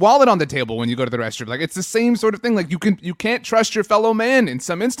leaving your wallet on the table when you go to the restroom. Like, it's the same sort of thing. Like, you can't trust your fellow man in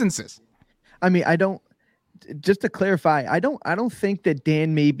some instances. I mean, just to clarify, I don't think that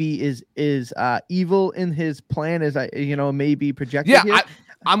Dan maybe is evil in his plan as maybe projected. Yeah, here.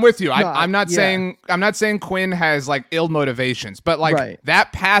 I'm with you. I'm not saying Quinn has, like, ill motivations, but, like, right.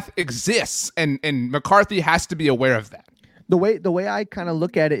 That path exists, and McCarthy has to be aware of that. The way I kind of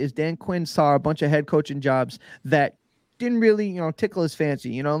look at it is Dan Quinn saw a bunch of head coaching jobs that didn't really, tickle his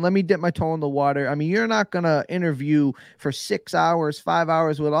fancy. Let me dip my toe in the water. I mean, you're not going to interview for 6 hours, 5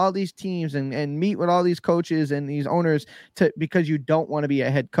 hours with all these teams and meet with all these coaches and these owners because you don't want to be a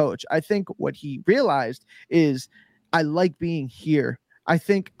head coach. I think what he realized is, I like being here. I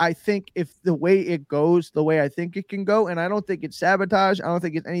think if the way it goes, the way I think it can go, and I don't think it's sabotage, I don't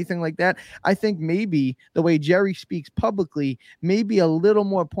think it's anything like that. I think maybe the way Jerry speaks publicly, maybe a little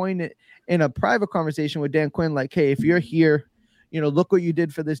more pointed in a private conversation with Dan Quinn, like, hey, if you're here, look what you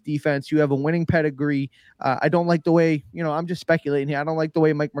did for this defense. You have a winning pedigree. I don't like the way, I'm just speculating here. I don't like the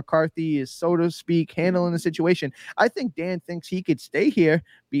way Mike McCarthy is, so to speak, handling the situation. I think Dan thinks he could stay here,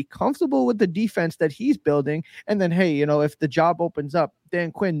 be comfortable with the defense that he's building. And then, hey, if the job opens up,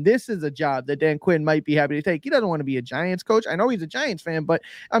 Dan Quinn, this is a job that Dan Quinn might be happy to take. He doesn't want to be a Giants coach. I know he's a Giants fan, but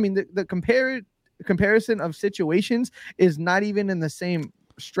I mean, the comparison of situations is not even in the same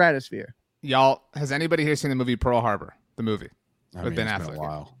stratosphere. Y'all, has anybody here seen the movie Pearl Harbor? The movie with Ben Affleck.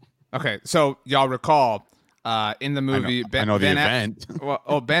 Wow. Okay, so y'all recall in the movie, Ben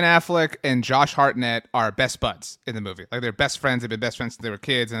Affleck and Josh Hartnett are best buds in the movie. Like, they're best friends. They've been best friends since they were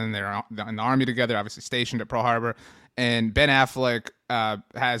kids, and then they're in the army together, obviously stationed at Pearl Harbor. And Ben Affleck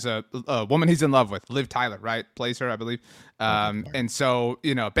has a woman he's in love with, Liv Tyler, right? Plays her, I believe. And so,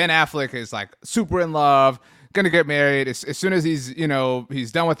 Ben Affleck is, like, super in love, going to get married. As soon as he's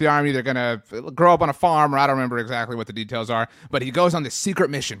done with the army, they're going to grow up on a farm, or I don't remember exactly what the details are. But he goes on this secret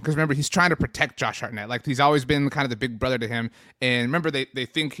mission because, remember, he's trying to protect Josh Hartnett. Like, he's always been kind of the big brother to him. And remember, they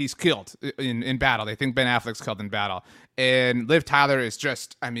think he's killed in battle. They think Ben Affleck's killed in battle. And Liv Tyler is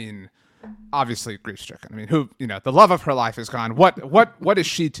just, I mean, obviously grief-stricken. I mean, the love of her life is gone. What is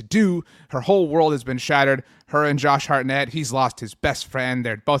she to do? Her whole world has been shattered. Her and Josh Hartnett, he's lost his best friend.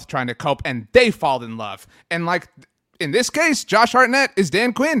 They're both trying to cope, and they fall in love. And like in this case, Josh Hartnett is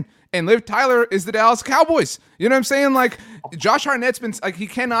Dan Quinn, and Liv Tyler is the Dallas Cowboys. You know what I'm saying? Like, Josh Hartnett's been like, he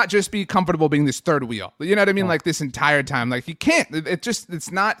cannot just be comfortable being this third wheel. You know what I mean? Like, this entire time, like, he can't.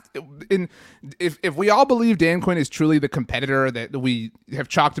 It's not. If we all believe Dan Quinn is truly the competitor that we have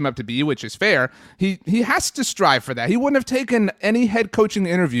chalked him up to be, which is fair, he has to strive for that. He wouldn't have taken any head coaching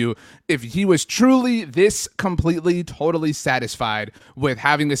interview if he was truly this completely, totally satisfied with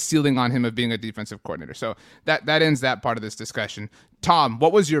having the ceiling on him of being a defensive coordinator. So that ends that part of this discussion. Tom,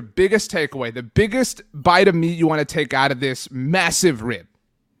 what was your biggest takeaway, the biggest bite of meat you want to take out of this massive rib?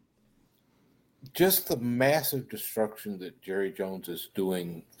 Just the massive destruction that Jerry Jones is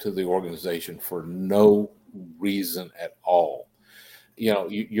doing to the organization for no reason at all. You know,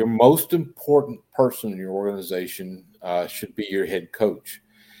 your most important person in your organization should be your head coach.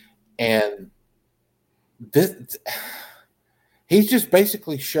 And he's just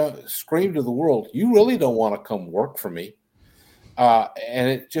basically screamed to the world, you really don't want to come work for me. And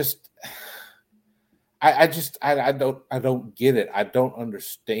it just, I don't get it. I don't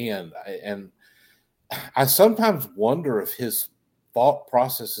understand. And I sometimes wonder if his thought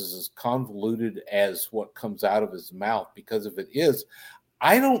process is as convoluted as what comes out of his mouth, because if it is,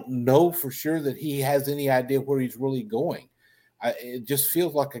 I don't know for sure that he has any idea where he's really going. It just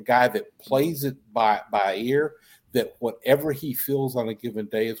feels like a guy that plays it by ear, that whatever he feels on a given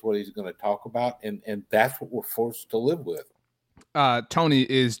day is what he's going to talk about. And that's what we're forced to live with. Tony,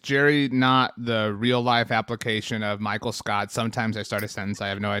 is Jerry not the real life application of Michael Scott? Sometimes I start a sentence, I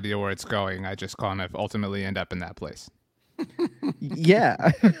have no idea where it's going. I just kind of ultimately end up in that place.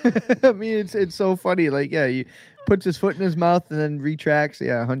 Yeah. I mean, it's so funny. Like, yeah, he puts his foot in his mouth and then retracts.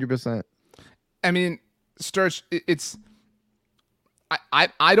 Yeah, 100%. I mean, Sturch,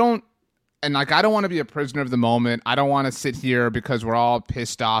 I don't, and like, I don't want to be a prisoner of the moment. I don't want to sit here because we're all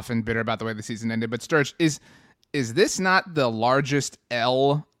pissed off and bitter about the way the season ended. But Sturch, is this not the largest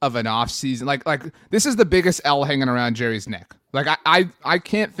L of an offseason? Like this is the biggest L hanging around Jerry's neck. Like I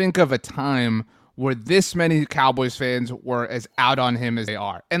can't think of a time where this many Cowboys fans were as out on him as they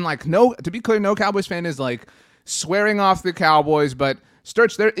are. And like, no, to be clear, no Cowboys fan is like swearing off the Cowboys, but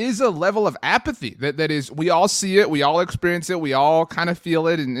Sturch, there is a level of apathy that is, we all see it, we all experience it, we all kind of feel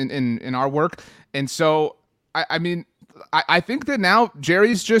it in our work. And so I mean, I think that now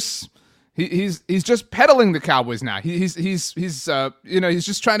Jerry's just, He's just peddling the Cowboys now. He's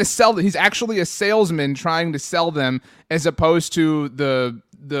just trying to sell them. He's actually a salesman trying to sell them, as opposed to the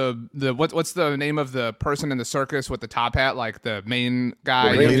what's the name of the person in the circus with the top hat, like the main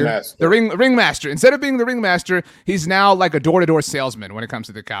guy, the ringmaster. Instead of being the ringmaster, he's now like a door-to-door salesman when it comes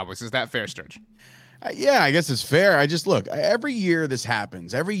to the Cowboys. Is that fair, Sturge? Yeah, I guess it's fair. I just look, every year this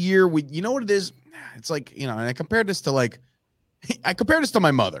happens. Every year you know what it is? It's like, and I compared this to my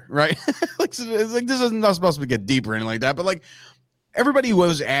mother, right? like this is not supposed to get deeper or anything like that, but like everybody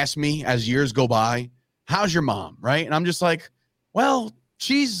always asks me as years go by, how's your mom, right? And I'm just like, well,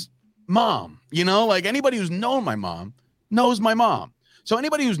 she's mom, like anybody who's known my mom knows my mom. So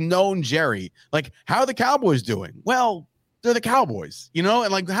anybody who's known Jerry, like, how are the Cowboys doing? Well, they're the Cowboys, and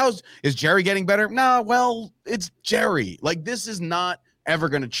like, is Jerry getting better? Nah, well, it's Jerry. Like, this is not ever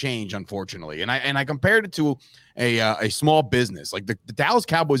going to change, unfortunately. And I compared it to a small business. Like the Dallas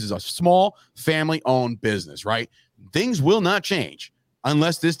Cowboys is a small family-owned business, right? Things will not change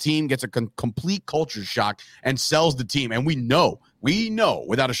unless this team gets a complete culture shock and sells the team. And we know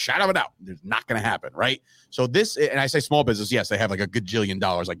without a shadow of a doubt, it's not going to happen, right? So this, and I say small business, yes, they have like a gajillion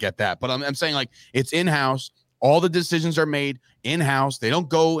dollars. I get that. But I'm saying, like, it's in-house. All the decisions are made in-house. They don't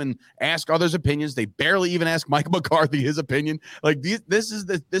go and ask others' opinions. They barely even ask Mike McCarthy his opinion. Like, this is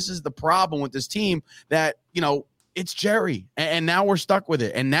the problem with this team, that, it's Jerry. And now we're stuck with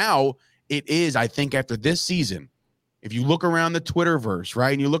it. And now it is, I think, after this season, if you look around the Twitterverse,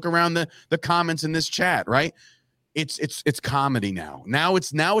 right, and you look around the comments in this chat, right, it's comedy now. Now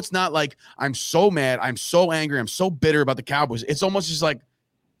it's not like, I'm so mad, I'm so angry, I'm so bitter about the Cowboys. It's almost just like,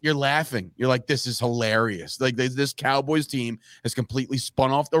 you're laughing. You're like, this is hilarious. Like, this Cowboys team has completely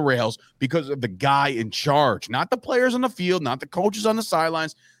spun off the rails because of the guy in charge, not the players on the field, not the coaches on the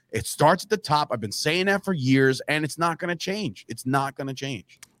sidelines. It starts at the top. I've been saying that for years, and it's not going to change. It's not going to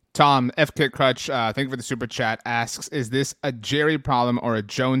change. Tom, F. Kit Crutch, thank you for the super chat, asks, is this a Jerry problem or a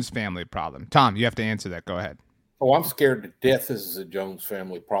Jones family problem? Tom, you have to answer that. Go ahead. Oh, I'm scared to death this is a Jones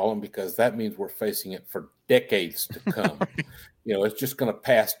family problem, because that means we're facing it for decades to come. It's just going to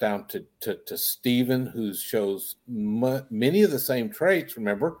pass down to Steven, who shows many of the same traits.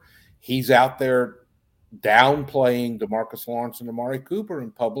 Remember, he's out there downplaying DeMarcus Lawrence and Amari Cooper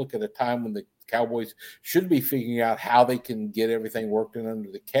in public at a time when the Cowboys should be figuring out how they can get everything worked in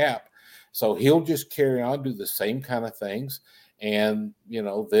under the cap. So he'll just carry on, do the same kind of things, and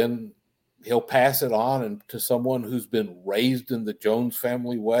then he'll pass it on to someone who's been raised in the Jones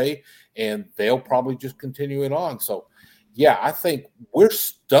family way, and they'll probably just continue it on. So, yeah, I think we're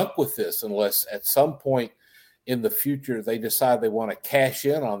stuck with this unless at some point in the future they decide they want to cash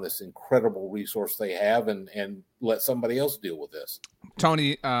in on this incredible resource they have and let somebody else deal with this.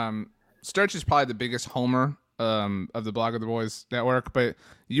 Tony, Sturch is probably the biggest homer of the Blog of the Boys network, but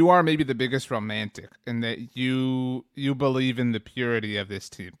you are maybe the biggest romantic in that you believe in the purity of this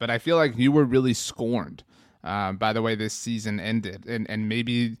team. But I feel like you were really scorned by the way this season ended, and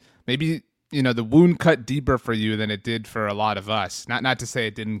maybe the wound cut deeper for you than it did for a lot of us. Not to say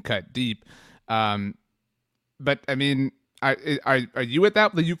it didn't cut deep, but I mean, are you at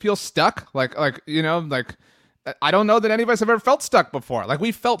that? Do you feel stuck? Like I don't know that any of us have ever felt stuck before. Like,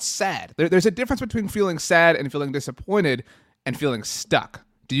 we felt sad. There's a difference between feeling sad and feeling disappointed and feeling stuck.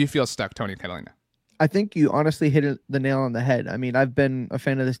 Do you feel stuck, Tony Catalina? I think you honestly hit the nail on the head. I mean, I've been a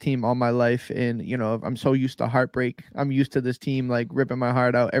fan of this team all my life, and I'm so used to heartbreak. I'm used to this team like ripping my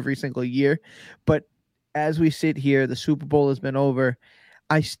heart out every single year. But as we sit here, the Super Bowl has been over.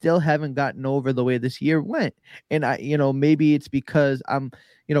 I still haven't gotten over the way this year went. And maybe it's because I'm,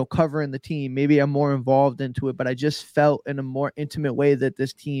 covering the team. Maybe I'm more involved into it, but I just felt in a more intimate way that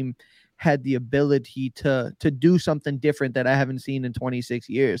this team had the ability to do something different that I haven't seen in 26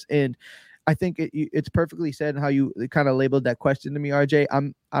 years. And I think it's perfectly said how you kind of labeled that question to me, RJ.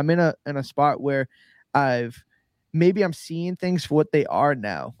 I'm in a spot where I'm seeing things for what they are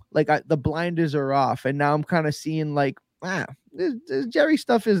now. Like the blinders are off, and now I'm kind of seeing like, wow, this Jerry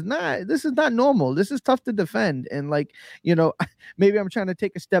stuff is not normal. This is tough to defend. And maybe I'm trying to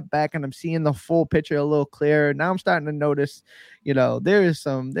take a step back and I'm seeing the full picture a little clearer. Now I'm starting to notice, there is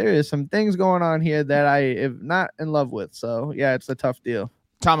some things going on here that I am not in love with. So yeah, it's a tough deal.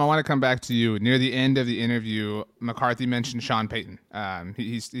 Tom, I want to come back to you. Near the end of the interview, McCarthy mentioned Sean Payton.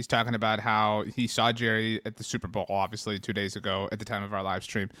 He's talking about how he saw Jerry at the Super Bowl, obviously 2 days ago at the time of our live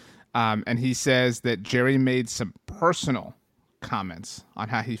stream. And he says that Jerry made some personal comments on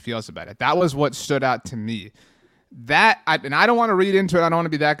how he feels about it. That was what stood out to me. And I don't want to read into it. I don't want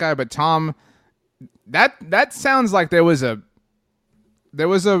to be that guy. But Tom, that sounds like there was a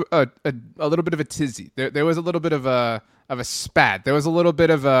little bit of a tizzy. There was a little bit of a spat. There was a little bit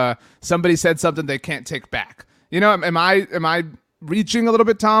of somebody said something they can't take back. Am I reaching a little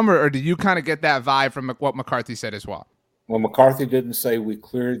bit, Tom, or do you kind of get that vibe from what McCarthy said as well? Well, McCarthy didn't say we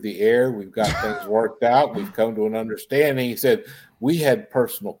cleared the air. We've got things worked out. We've come to an understanding. He said we had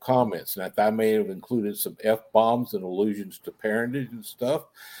personal comments, and that may have included some F-bombs and allusions to parentage and stuff.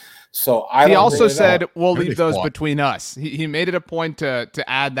 So he also said we'll leave those between us. He made it a point to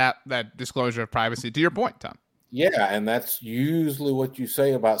add that disclosure of privacy. To your point, Tom. Yeah, and that's usually what you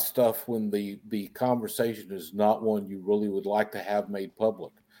say about stuff when the conversation is not one you really would like to have made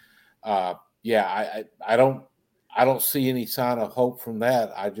public. I don't see any sign of hope from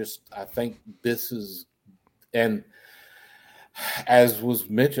that. I think this is, and as was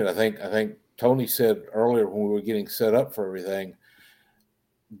mentioned, I think Tony said earlier when we were getting set up for everything,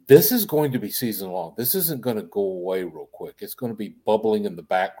 this is going to be season long. This isn't going to go away real quick. It's going to be bubbling in the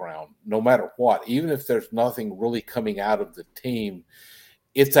background, no matter what. Even if there's nothing really coming out of the team,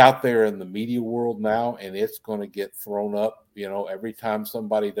 it's out there in the media world now, and it's going to get thrown up. Every time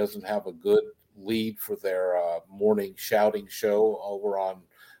somebody doesn't have a good lead for their morning shouting show over on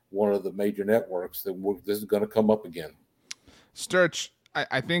one of the major networks, this is going to come up again. Sturch,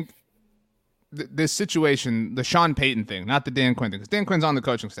 I think this situation, the Sean Payton thing, not the Dan Quinn thing, because Dan Quinn's on the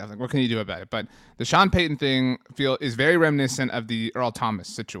coaching staff. Like, what can you do about it? But the Sean Payton thing is very reminiscent of the Earl Thomas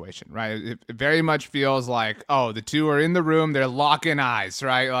situation, right? It very much feels like, the two are in the room, they're locking eyes,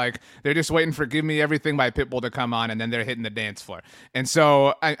 right? Like, they're just waiting for "Give Me Everything" by Pitbull to come on, and then they're hitting the dance floor. And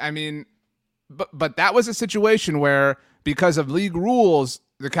so, I mean. But that was a situation where, because of league rules,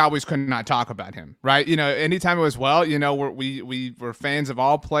 the Cowboys could not talk about him, right? Anytime it was, we were fans of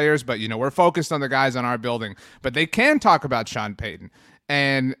all players, but, we're focused on the guys on our building. But they can talk about Sean Payton.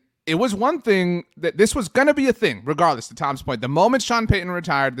 And it was one thing that this was going to be a thing, regardless, to Tom's point. The moment Sean Payton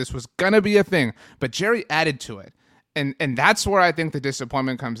retired, this was going to be a thing. But Jerry added to it. And that's where I think the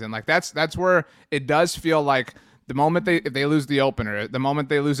disappointment comes in. Like, that's where it does feel like, the moment they lose the opener, the moment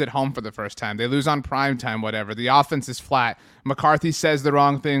they lose at home for the first time, they lose on prime time, whatever, the offense is flat, McCarthy says the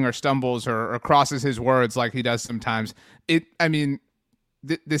wrong thing or stumbles or crosses his words like he does sometimes. This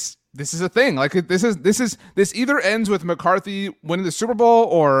is a thing. Like, this either ends with McCarthy winning the Super Bowl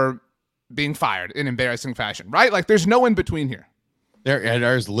or being fired in embarrassing fashion, right? Like there's no in between here.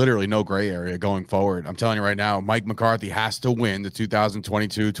 There's literally no gray area going forward. I'm telling you right now, Mike McCarthy has to win the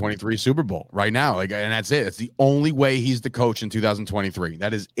 2022-23 Super Bowl right now. And that's it. It's the only way he's the coach in 2023.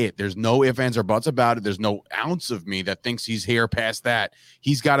 That is it. There's no ifs, ands, or buts about it. There's no ounce of me that thinks he's here past that.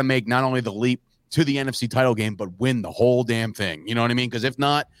 He's got to make not only the leap to the NFC title game, but win the whole damn thing. You know what I mean? Because if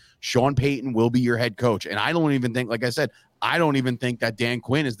not, Sean Payton will be your head coach. And I don't even think, like I said, I don't even think that Dan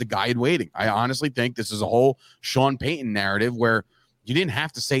Quinn is the guy in waiting. I honestly think this is a whole Sean Payton narrative where you didn't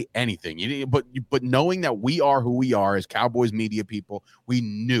have to say anything. But knowing that we are who we are as Cowboys media people, we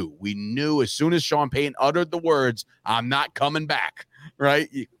knew as soon as Sean Payton uttered the words, "I'm not coming back," right?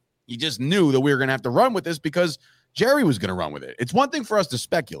 You just knew that we were going to have to run with this because Jerry was going to run with it. It's one thing for us to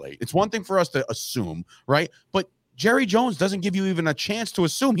speculate. It's one thing for us to assume, right? But Jerry Jones doesn't give you even a chance to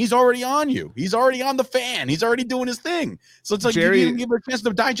assume. He's already on you. He's already on the fan. He's already doing his thing. So it's like you didn't even give him a chance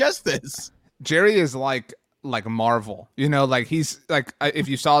to digest this. Jerry is like Marvel, like he's like, if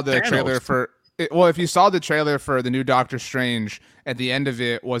you saw the trailer if you saw the trailer for the new Doctor Strange, at the end of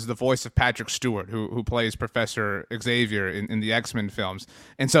it was the voice of Patrick Stewart, who plays Professor Xavier in the X-Men films.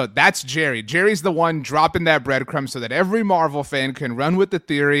 And so that's Jerry. Jerry's the one dropping that breadcrumb so that every Marvel fan can run with the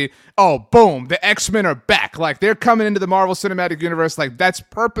theory, oh, boom, the X-Men are back. Like they're coming into the Marvel Cinematic Universe. Like that's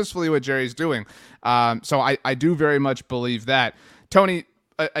purposefully what Jerry's doing. So I do very much believe that. Tony,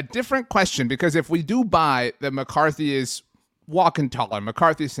 a different question, because if we do buy that McCarthy is walking taller,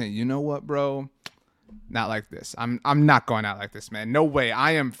 McCarthy's saying, you know what, bro? Not like this. I'm not going out like this, man. No way.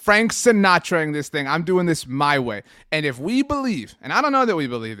 I am Frank Sinatraing this thing. I'm doing this my way. And if we believe, and I don't know that we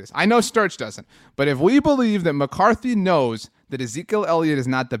believe this, I know Sturch doesn't, but if we believe that McCarthy knows that Ezekiel Elliott is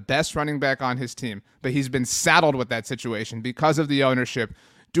not the best running back on his team, but he's been saddled with that situation because of the ownership,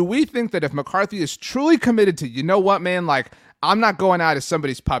 do we think that if McCarthy is truly committed to, you know what, man, like, I'm not going out as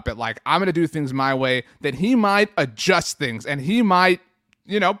somebody's puppet, like, I'm going to do things my way, that he might adjust things and he might,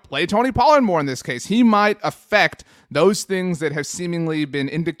 play Tony Pollard more in this case. He might affect those things that have seemingly been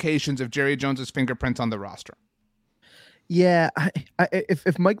indications of Jerry Jones's fingerprints on the roster? Yeah,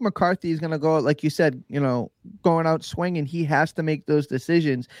 if Mike McCarthy is going to go out, like you said, going out swinging, he has to make those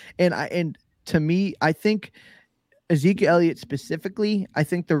decisions. And to me, I think Ezekiel Elliott specifically, I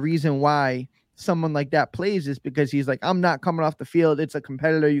think the reason why someone like that plays is because he's like, I'm not coming off the field. It's a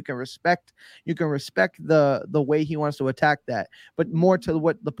competitor. You can respect the way he wants to attack that. But more to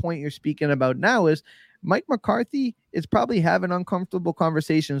what the point you're speaking about now is Mike McCarthy is probably having uncomfortable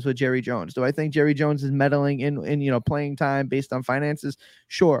conversations with Jerry Jones. Do I think Jerry Jones is meddling in playing time based on finances?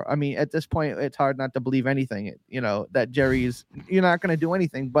 Sure. I mean, at this point, it's hard not to believe anything, that Jerry's, you're not going to do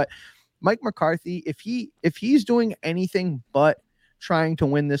anything. But Mike McCarthy, if he's doing anything but trying to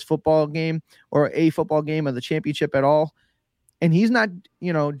win this football game or a football game of the championship at all, and he's not,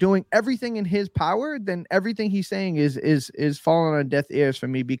 doing everything in his power, then everything he's saying is falling on deaf ears for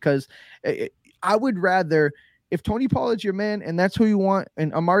me, because I would rather, if Tony Pollard's your man and that's who you want,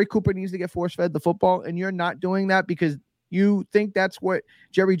 and Amari Cooper needs to get force-fed the football, and you're not doing that because you think that's what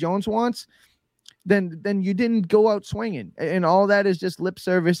Jerry Jones wants, then you didn't go out swinging, and all that is just lip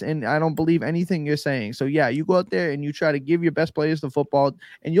service, and I don't believe anything you're saying. So yeah, you go out there and you try to give your best players the football,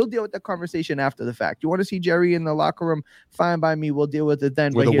 and you'll deal with the conversation after the fact. You want to see Jerry in the locker room? Fine by me. We'll deal with it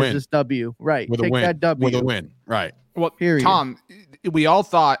then. But here's this W, right? Take that W with a win, right? Well, period. Tom, we all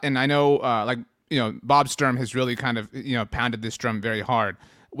thought, and I know, Bob Sturm has really kind of pounded this drum very hard.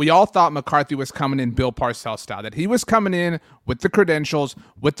 We all thought McCarthy was coming in Bill Parcells style, that he was coming in with the credentials,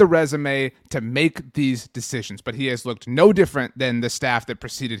 with the resume to make these decisions. But he has looked no different than the staff that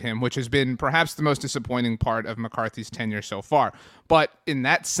preceded him, which has been perhaps the most disappointing part of McCarthy's tenure so far. But in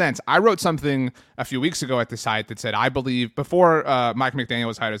that sense, I wrote something a few weeks ago at the site that said, I believe, before Mike McDaniel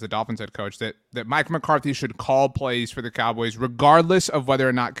was hired as the Dolphins head coach, that Mike McCarthy should call plays for the Cowboys regardless of whether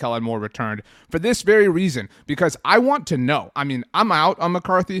or not Kellen Moore returned, for this very reason, because I want to know. I mean, I'm out on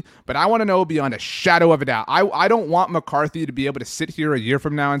McCarthy, but I want to know beyond a shadow of a doubt. I don't want McCarthy to be able to sit here a year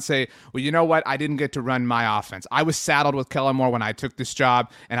from now and say, well, you know what? I didn't get to run my offense. I was saddled with Kellen Moore when I took this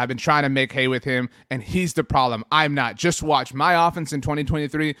job, and I've been trying to make hay with him, and he's the problem. I'm not. Just watch my offense in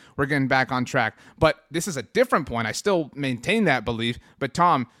 2023. We're getting back on track. But this is a different point. I still maintain that belief. But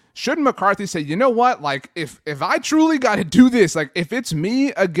Tom, shouldn't McCarthy say, you know what, like, if I truly got to do this, like, if it's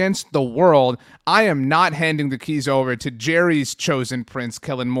me against the world, I am not handing the keys over to Jerry's chosen prince,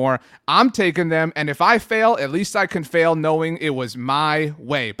 Kellen Moore. I'm taking them, and if I fail, at least I can fail knowing it was my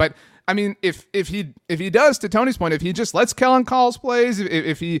way. But I mean, if he does, to Tony's point, if he just lets Kellen call plays,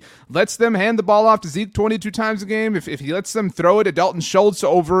 if he lets them hand the ball off to Zeke 22 times a game, if he lets them throw it at Dalton Schultz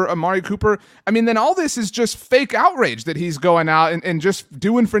over Amari Cooper, I mean, then all this is just fake outrage that he's going out and just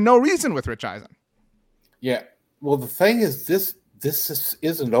doing for no reason with Rich Eisen. Yeah. Well, the thing is, this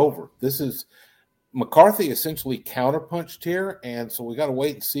isn't over. This is McCarthy essentially counterpunched here, and so we got to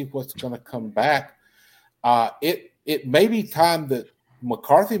wait and see what's going to come back. It may be time that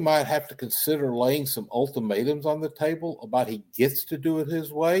McCarthy might have to consider laying some ultimatums on the table about he gets to do it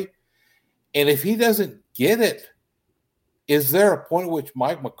his way. And if he doesn't get it, is there a point at which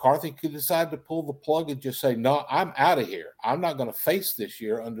Mike McCarthy could decide to pull the plug and just say, no, I'm out of here. I'm not going to face this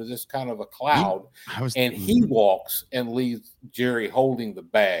year under this kind of a cloud. And he walks and leaves Jerry holding the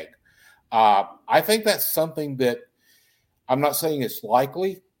bag. I think that's something that I'm not saying it's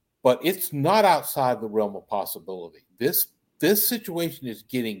likely, but it's not outside the realm of possibility. This situation is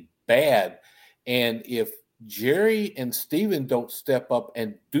getting bad, and if Jerry and Steven don't step up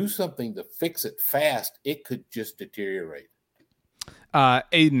and do something to fix it fast, it could just deteriorate.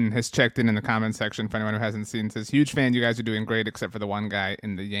 Aiden has checked in the comment section for anyone who hasn't seen. Says, huge fan. You guys are doing great, except for the one guy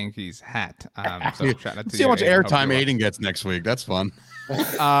in the Yankees hat. So shout out to see you, how much Aiden. airtime Aiden gets next week. That's fun.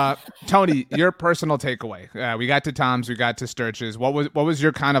 Tony, your personal takeaway. We got to Tom's, we got to Sturch's. What was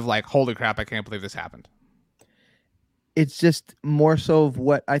your kind of like, holy crap, I can't believe this happened? It's just more so of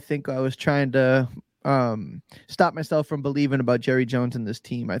what I think I was trying to stop myself from believing about Jerry Jones and this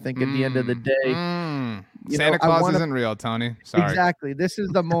team. I think at the end of the day, Santa Claus isn't real, Tony. Sorry. Exactly. This is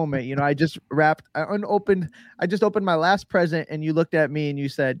the moment. I just opened my last present, and you looked at me and you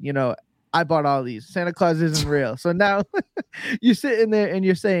said, I bought all these. Santa Claus isn't real. So now you're sitting there and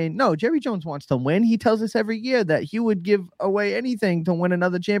you're saying, no, Jerry Jones wants to win. He tells us every year that he would give away anything to win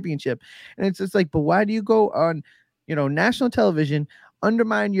another championship. And it's just like, but why do you go on, national television,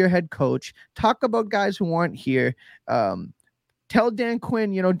 undermine your head coach, talk about guys who aren't here, tell Dan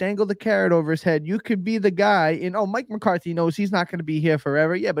Quinn, dangle the carrot over his head. You could be the guy. And Mike McCarthy knows he's not going to be here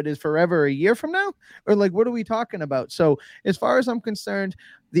forever. Yeah, but is forever a year from now? Or like, what are we talking about? So as far as I'm concerned,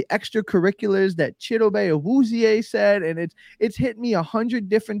 the extracurriculars that Chidobe Awuzie said, and it's hit me 100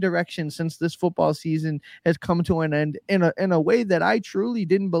 different directions since this football season has come to an end in a way that I truly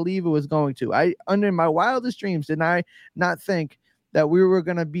didn't believe it was going to. I, under my wildest dreams, did I not think that we were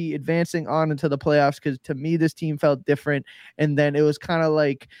going to be advancing on into the playoffs, because to me, this team felt different. And then it was kind of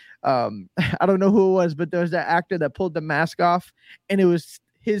like, I don't know who it was, but there was that actor that pulled the mask off, and it was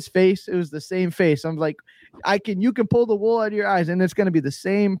his face. It was the same face. I'm like, you can pull the wool out of your eyes, and it's going to be the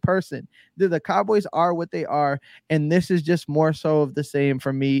same person. The Cowboys are what they are, and this is just more so of the same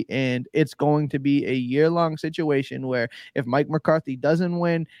for me. And it's going to be a year-long situation where if Mike McCarthy doesn't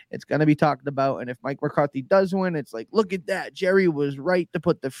win, it's going to be talked about. And if Mike McCarthy does win, it's like, look at that. Jerry was right to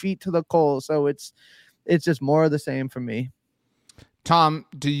put the feet to the coals. So it's just more of the same for me. Tom,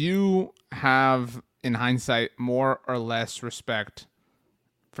 do you have, in hindsight, more or less respect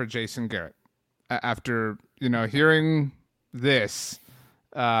for Jason Garrett after hearing this?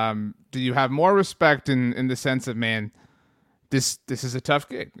 Do you have more respect in the sense of, man, this is a tough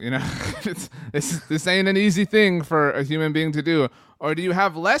gig, this ain't an easy thing for a human being to do? Or do you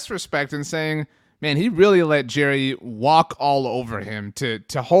have less respect in saying, man, he really let Jerry walk all over him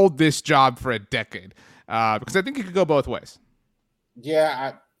to hold this job for a decade? Because I think it could go both ways.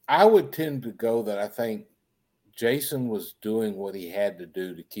 Yeah, I would tend to go that I think Jason was doing what he had to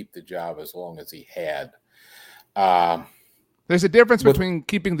do to keep the job as long as he had. There's a difference between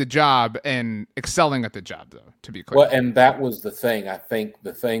keeping the job and excelling at the job, though, to be clear. Well, and that was the thing. I think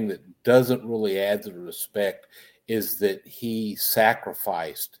the thing that doesn't really add to the respect is that he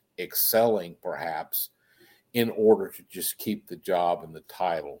sacrificed excelling, perhaps, in order to just keep the job and the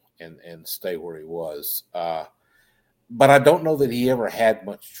title and stay where he was. But I don't know that he ever had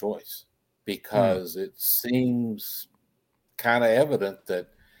much choice, because it seems kind of evident that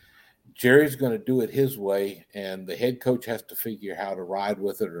Jerry's going to do it his way, and the head coach has to figure how to ride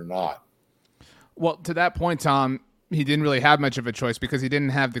with it or not. Well, to that point, Tom, he didn't really have much of a choice because he didn't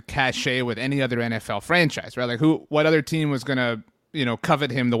have the cachet with any other NFL franchise, right? Like what other team was going to,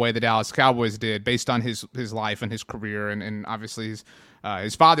 covet him the way the Dallas Cowboys did based on his life and his career and obviously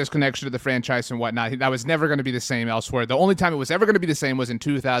his father's connection to the franchise and whatnot. That was never going to be the same elsewhere. The only time it was ever going to be the same was in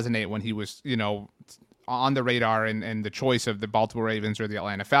 2008 when he was, on the radar and the choice of the Baltimore Ravens or the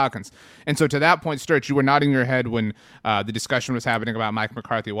Atlanta Falcons. And so to that point, Sturch, you were nodding your head when the discussion was happening about Mike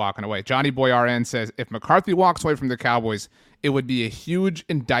McCarthy walking away. Johnny Boy RN says, if McCarthy walks away from the Cowboys, it would be a huge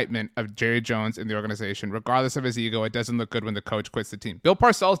indictment of Jerry Jones in the organization. Regardless of his ego, it doesn't look good when the coach quits the team. Bill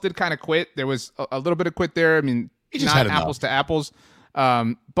Parcells did kind of quit. There was a little bit of quit there. I mean, not apples to apples.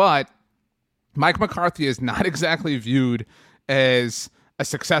 But Mike McCarthy is not exactly viewed as a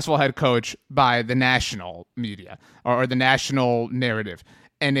successful head coach by the national media or the national narrative.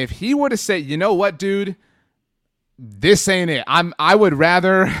 And if he were to say, you know what, dude, this ain't it. I would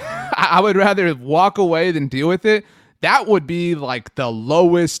rather walk away than deal with it. That would be like the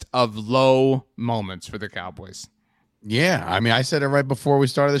lowest of low moments for the Cowboys. Yeah, I mean, I said it right before we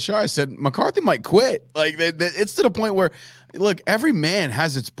started the show. I said McCarthy might quit. Like it's to the point where, look, every man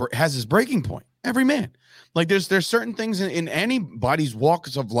has his breaking point. Every man. Like there's certain things in anybody's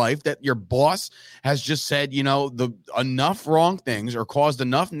walks of life that your boss has just said, the enough wrong things or caused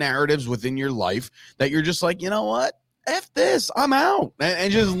enough narratives within your life that you're just like, you know what? F this, I'm out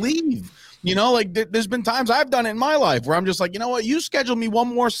and just leave. Like there's been times I've done it in my life where I'm just like, you know what? You schedule me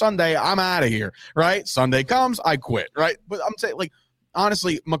one more Sunday, I'm out of here. Right? Sunday comes, I quit. Right? But I'm saying, like,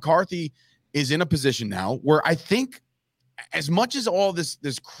 honestly, McCarthy is in a position now where I think, as much as all this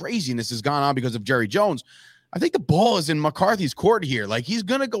craziness has gone on because of Jerry Jones, I think the ball is in McCarthy's court here. Like, he's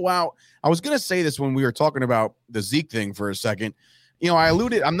going to go out. I was going to say this when we were talking about the Zeke thing for a second. I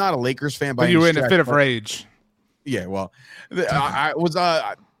alluded, I'm not a Lakers fan by any you were in stretch, a fit of rage. Yeah, well, I was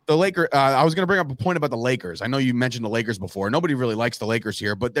the Lakers. I was going to bring up a point about the Lakers. I know you mentioned the Lakers before. Nobody really likes the Lakers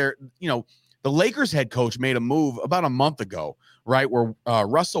here, but they're, the Lakers head coach made a move about a month ago, right, where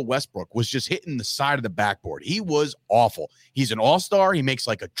Russell Westbrook was just hitting the side of the backboard. He was awful. He's an all-star. He makes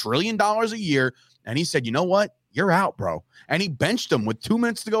like $1 trillion a year. And he said, you know what? You're out, bro. And he benched him with 2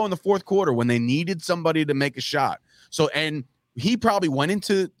 minutes to go in the fourth quarter when they needed somebody to make a shot. So, and he probably went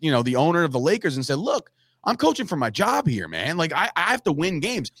into, the owner of the Lakers and said, look, I'm coaching for my job here, man. Like I have to win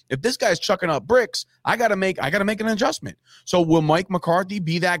games. If this guy's chucking up bricks, I gotta make an adjustment. So will Mike McCarthy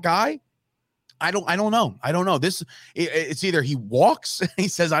be that guy? I don't know. It's either he walks and he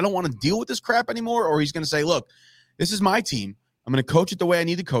says, I don't want to deal with this crap anymore, or he's going to say, look, this is my team. I'm going to coach it the way I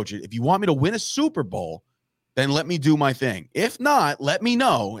need to coach it. If you want me to win a Super Bowl, then let me do my thing. If not, let me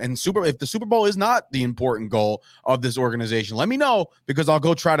know. And if the Super Bowl is not the important goal of this organization, let me know, because I'll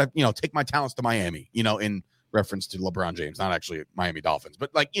go try to, take my talents to Miami, in reference to LeBron James, not actually Miami Dolphins,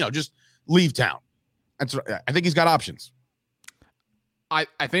 but just leave town. I think he's got options. I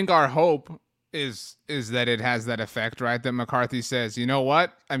think our hope is that it has that effect, right? That McCarthy says, you know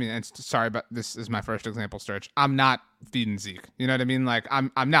what? I mean, sorry, but this is my first example, Sturch. I'm not feeding Zeke. You know what I mean? Like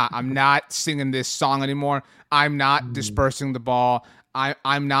I'm not singing this song anymore. I'm not dispersing the ball.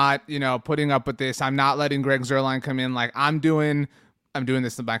 I'm not, putting up with this. I'm not letting Greg Zuerlein come in. Like I'm doing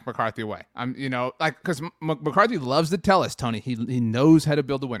this the Mike McCarthy way. Because McCarthy loves to tell us, Tony, he knows how to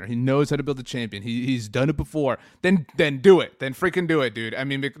build a winner. He knows how to build a champion. He's done it before. Then do it. Then freaking do it, dude. I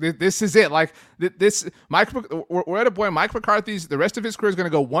mean, this is it. Like this, we're at a point. Mike McCarthy's, the rest of his career is going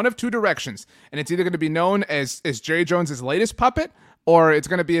to go one of two directions, and it's either going to be known as Jerry Jones's latest puppet, or it's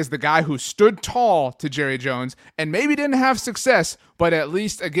going to be as the guy who stood tall to Jerry Jones and maybe didn't have success, but at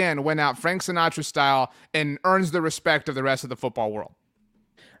least, again, went out Frank Sinatra style and earns the respect of the rest of the football world.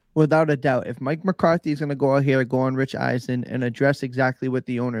 Without a doubt, if Mike McCarthy is going to go out here, go on Rich Eisen and address exactly what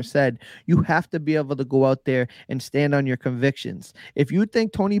the owner said, you have to be able to go out there and stand on your convictions. If you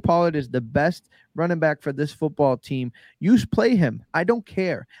think Tony Pollard is the best running back for this football team, you play him. I don't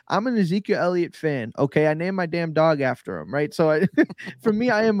care. I'm an Ezekiel Elliott fan. Okay, I named my damn dog after him, right? So for me,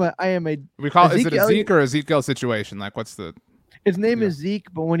 I am a. We call it, is it a Zeke or Ezekiel situation? Like, what's the? His name is Zeke,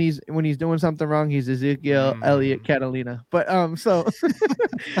 but when he's doing something wrong, he's Ezekiel Elliott Catalina. But so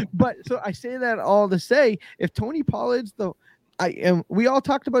I say that all to say, if Tony Pollard's we all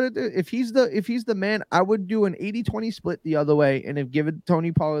talked about it. If he's the man, I would do an 80-20 split the other way and have given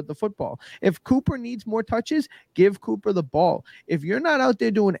Tony Pollard the football. If Cooper needs more touches, give Cooper the ball. If you're not out there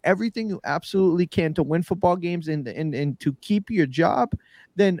doing everything you absolutely can to win football games and to keep your job,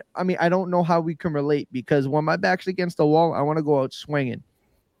 then I mean, I don't know how we can relate, because when my back's against the wall, I want to go out swinging.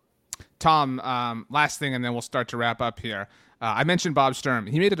 Tom, last thing, and then we'll start to wrap up here. I mentioned Bob Sturm.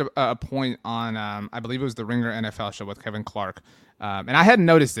 He made it a point on, I believe it was the Ringer NFL show with Kevin Clark. And I hadn't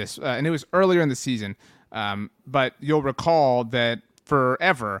noticed this, and it was earlier in the season. But you'll recall that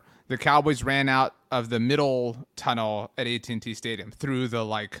forever, the Cowboys ran out of the middle tunnel at AT&T Stadium through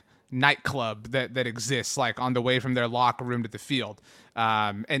the, nightclub that exists, on the way from their locker room to the field.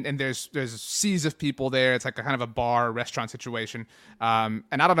 And there's seas of people there. It's like a kind of a bar restaurant situation. And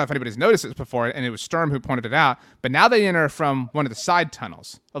I don't know if anybody's noticed this before, and it was Sturm who pointed it out, but now they enter from one of the side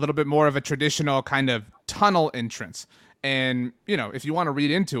tunnels, a little bit more of a traditional kind of tunnel entrance. And, if you want to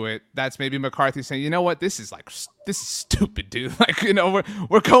read into it, that's maybe McCarthy saying, you know what, this is stupid, dude. Like,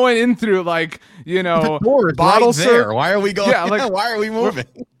 we're going in through the door is bottle right there. Why are we going? Yeah, why are we moving?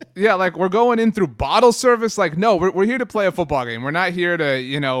 We're going in through bottle service. Like, no, we're here to play a football game. We're not here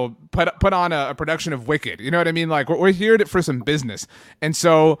to, put on a production of Wicked. You know what I mean? Like, we're here for some business. And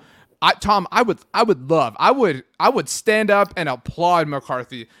so, Tom, I would stand up and applaud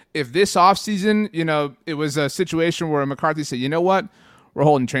McCarthy if this offseason, it was a situation where McCarthy said, you know what, we're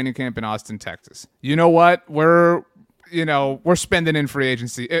holding training camp in Austin, Texas. You know what, we're spending in free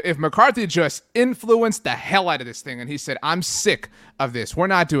agency. If McCarthy just influenced the hell out of this thing and he said, I'm sick of this. We're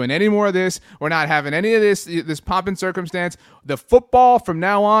not doing any more of this. We're not having any of this pomp and circumstance. The football from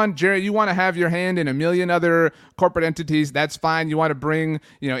now on, Jerry, you want to have your hand in a million other corporate entities. That's fine. You want to bring,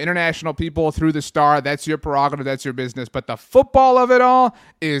 international people through the star. That's your prerogative. That's your business. But the football of it all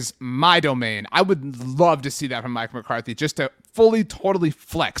is my domain. I would love to see that from Mike McCarthy, just to fully, totally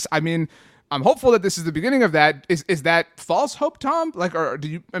flex. I mean, I'm hopeful that this is the beginning of that. Is that false hope, Tom? Or do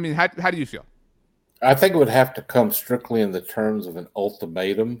you? I mean, how do you feel? I think it would have to come strictly in the terms of an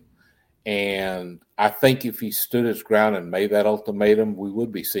ultimatum, and I think if he stood his ground and made that ultimatum, we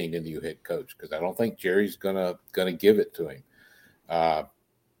would be seeing a new head coach, because I don't think Jerry's gonna give it to him. I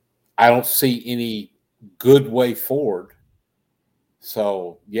don't see any good way forward.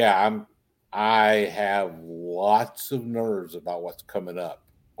 So yeah, I have lots of nerves about what's coming up.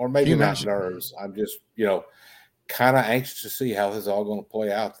 Or maybe not nerves. I'm just, kind of anxious to see how this is all going to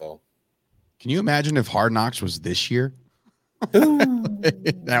play out, though. Can you imagine if Hard Knocks was this year?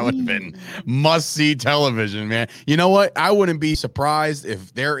 That would have been must-see television, man. You know what? I wouldn't be surprised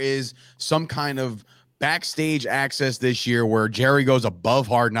if there is some kind of backstage access this year where Jerry goes above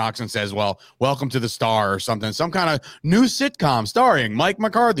Hard Knocks and says, well, welcome to the Star or something, some kind of new sitcom starring Mike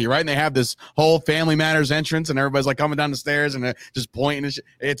McCarthy, right? And they have this whole Family Matters entrance and everybody's like coming down the stairs and just pointing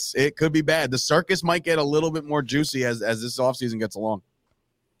and it could be bad. The circus might get a little bit more juicy as this offseason gets along.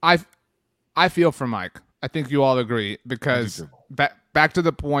 I feel for Mike. I think you all agree, because back to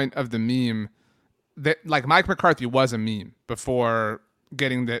the point of the meme, that like Mike McCarthy was a meme before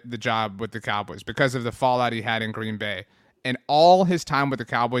getting the job with the Cowboys because of the fallout he had in Green Bay. And all his time with the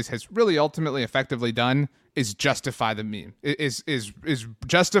Cowboys has really ultimately effectively done is justify the meme. Is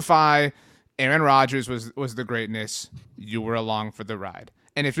justify Aaron Rodgers was the greatness. You were along for the ride.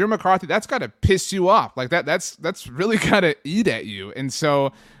 And if you're McCarthy, that's got to piss you off. Like that's really got to eat at you. And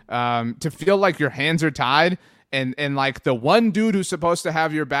so to feel like your hands are tied and like the one dude who's supposed to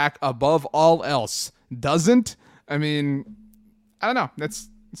have your back above all else doesn't, I mean, I don't know. It's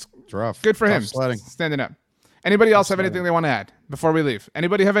rough. Good for him standing up. Anybody else have anything they want to add before we leave?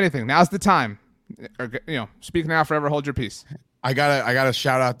 Anybody have anything? Now's the time. Or, speak now, forever hold your peace. I gotta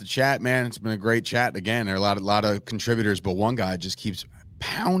shout out the chat, man. It's been a great chat. Again, there are a lot of contributors, but one guy just keeps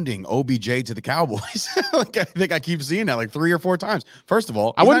pounding OBJ to the Cowboys. Like I think I keep seeing that like 3 or 4 times. First of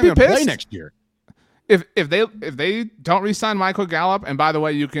all, I wouldn't be pissed play next year. If they don't re-sign Michael Gallup, and by the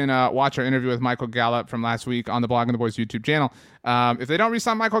way, you can watch our interview with Michael Gallup from last week on the Blogging the Boys YouTube channel. If they don't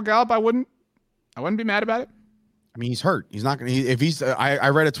re-sign Michael Gallup, I wouldn't be mad about it. I mean, he's hurt. He's not going to. If he's, I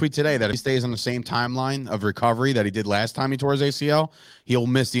read a tweet today that if he stays on the same timeline of recovery that he did last time he tore his ACL, he'll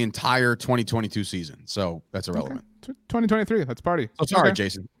miss the entire 2022 season. So that's irrelevant. Okay. 2023. Let's party. Oh, sorry,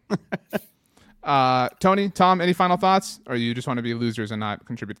 Jason. Tony, Tom, any final thoughts, or you just want to be losers and not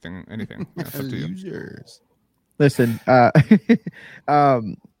contributing anything? It's up to you. Losers. Listen,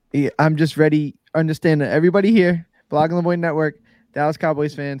 I'm just ready. Understand that everybody here, Blogging the Boy Network, Dallas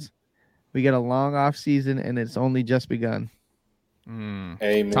Cowboys fans, we get a long off season and it's only just begun.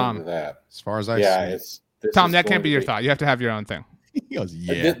 Amen Tom, to that. As far as I see, Tom, that can't be your thought. You have to have your own thing. He goes,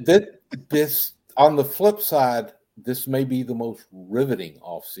 yeah. This on the flip side, this may be the most riveting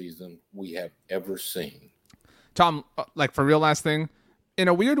offseason we have ever seen. Tom, like for real, last thing, in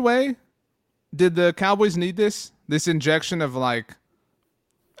a weird way, did the Cowboys need this injection of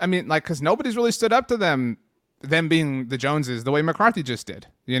because nobody's really stood up to them being the Joneses the way McCarthy just did.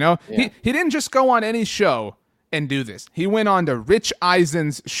 Yeah. He didn't just go on any show and do this. He went on to Rich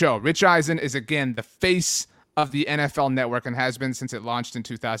Eisen's show. Rich Eisen is, again, the face of the NFL Network and has been since it launched in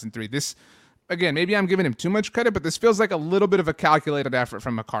 2003. This, again, maybe I'm giving him too much credit, but this feels like a little bit of a calculated effort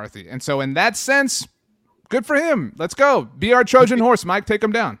from McCarthy. And so in that sense, good for him. Let's go. Be our Trojan horse, Mike. Take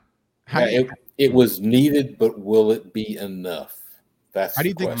him down. It was needed, but will it be enough? That's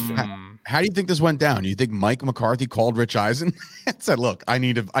the question. How do you think this went down? Do you think Mike McCarthy called Rich Eisen and said, look, I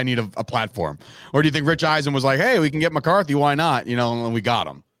need a platform? Or do you think Rich Eisen was like, hey, we can get McCarthy, why not? And we got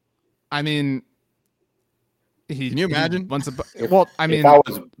him. I mean, can you imagine? If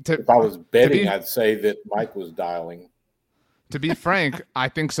I was betting, I'd say that Mike was dialing. to be frank, I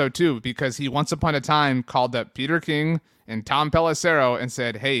think so too, because he once upon a time called up Peter King and Tom Pelissero and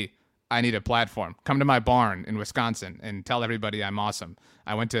said, hey, I need a platform. Come to my barn in Wisconsin and tell everybody I'm awesome.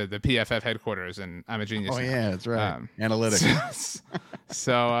 I went to the PFF headquarters and I'm a genius. Oh, now. yeah, that's right. Analytics.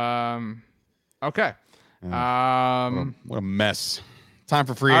 Okay. What a mess. Time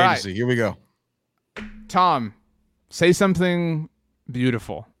for free all agency. right. Here we go. Tom, say something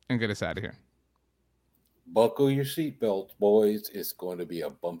beautiful and get us out of here. Buckle your seatbelts, boys. It's going to be a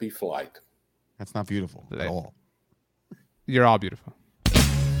bumpy flight. That's not beautiful at all. You're all beautiful.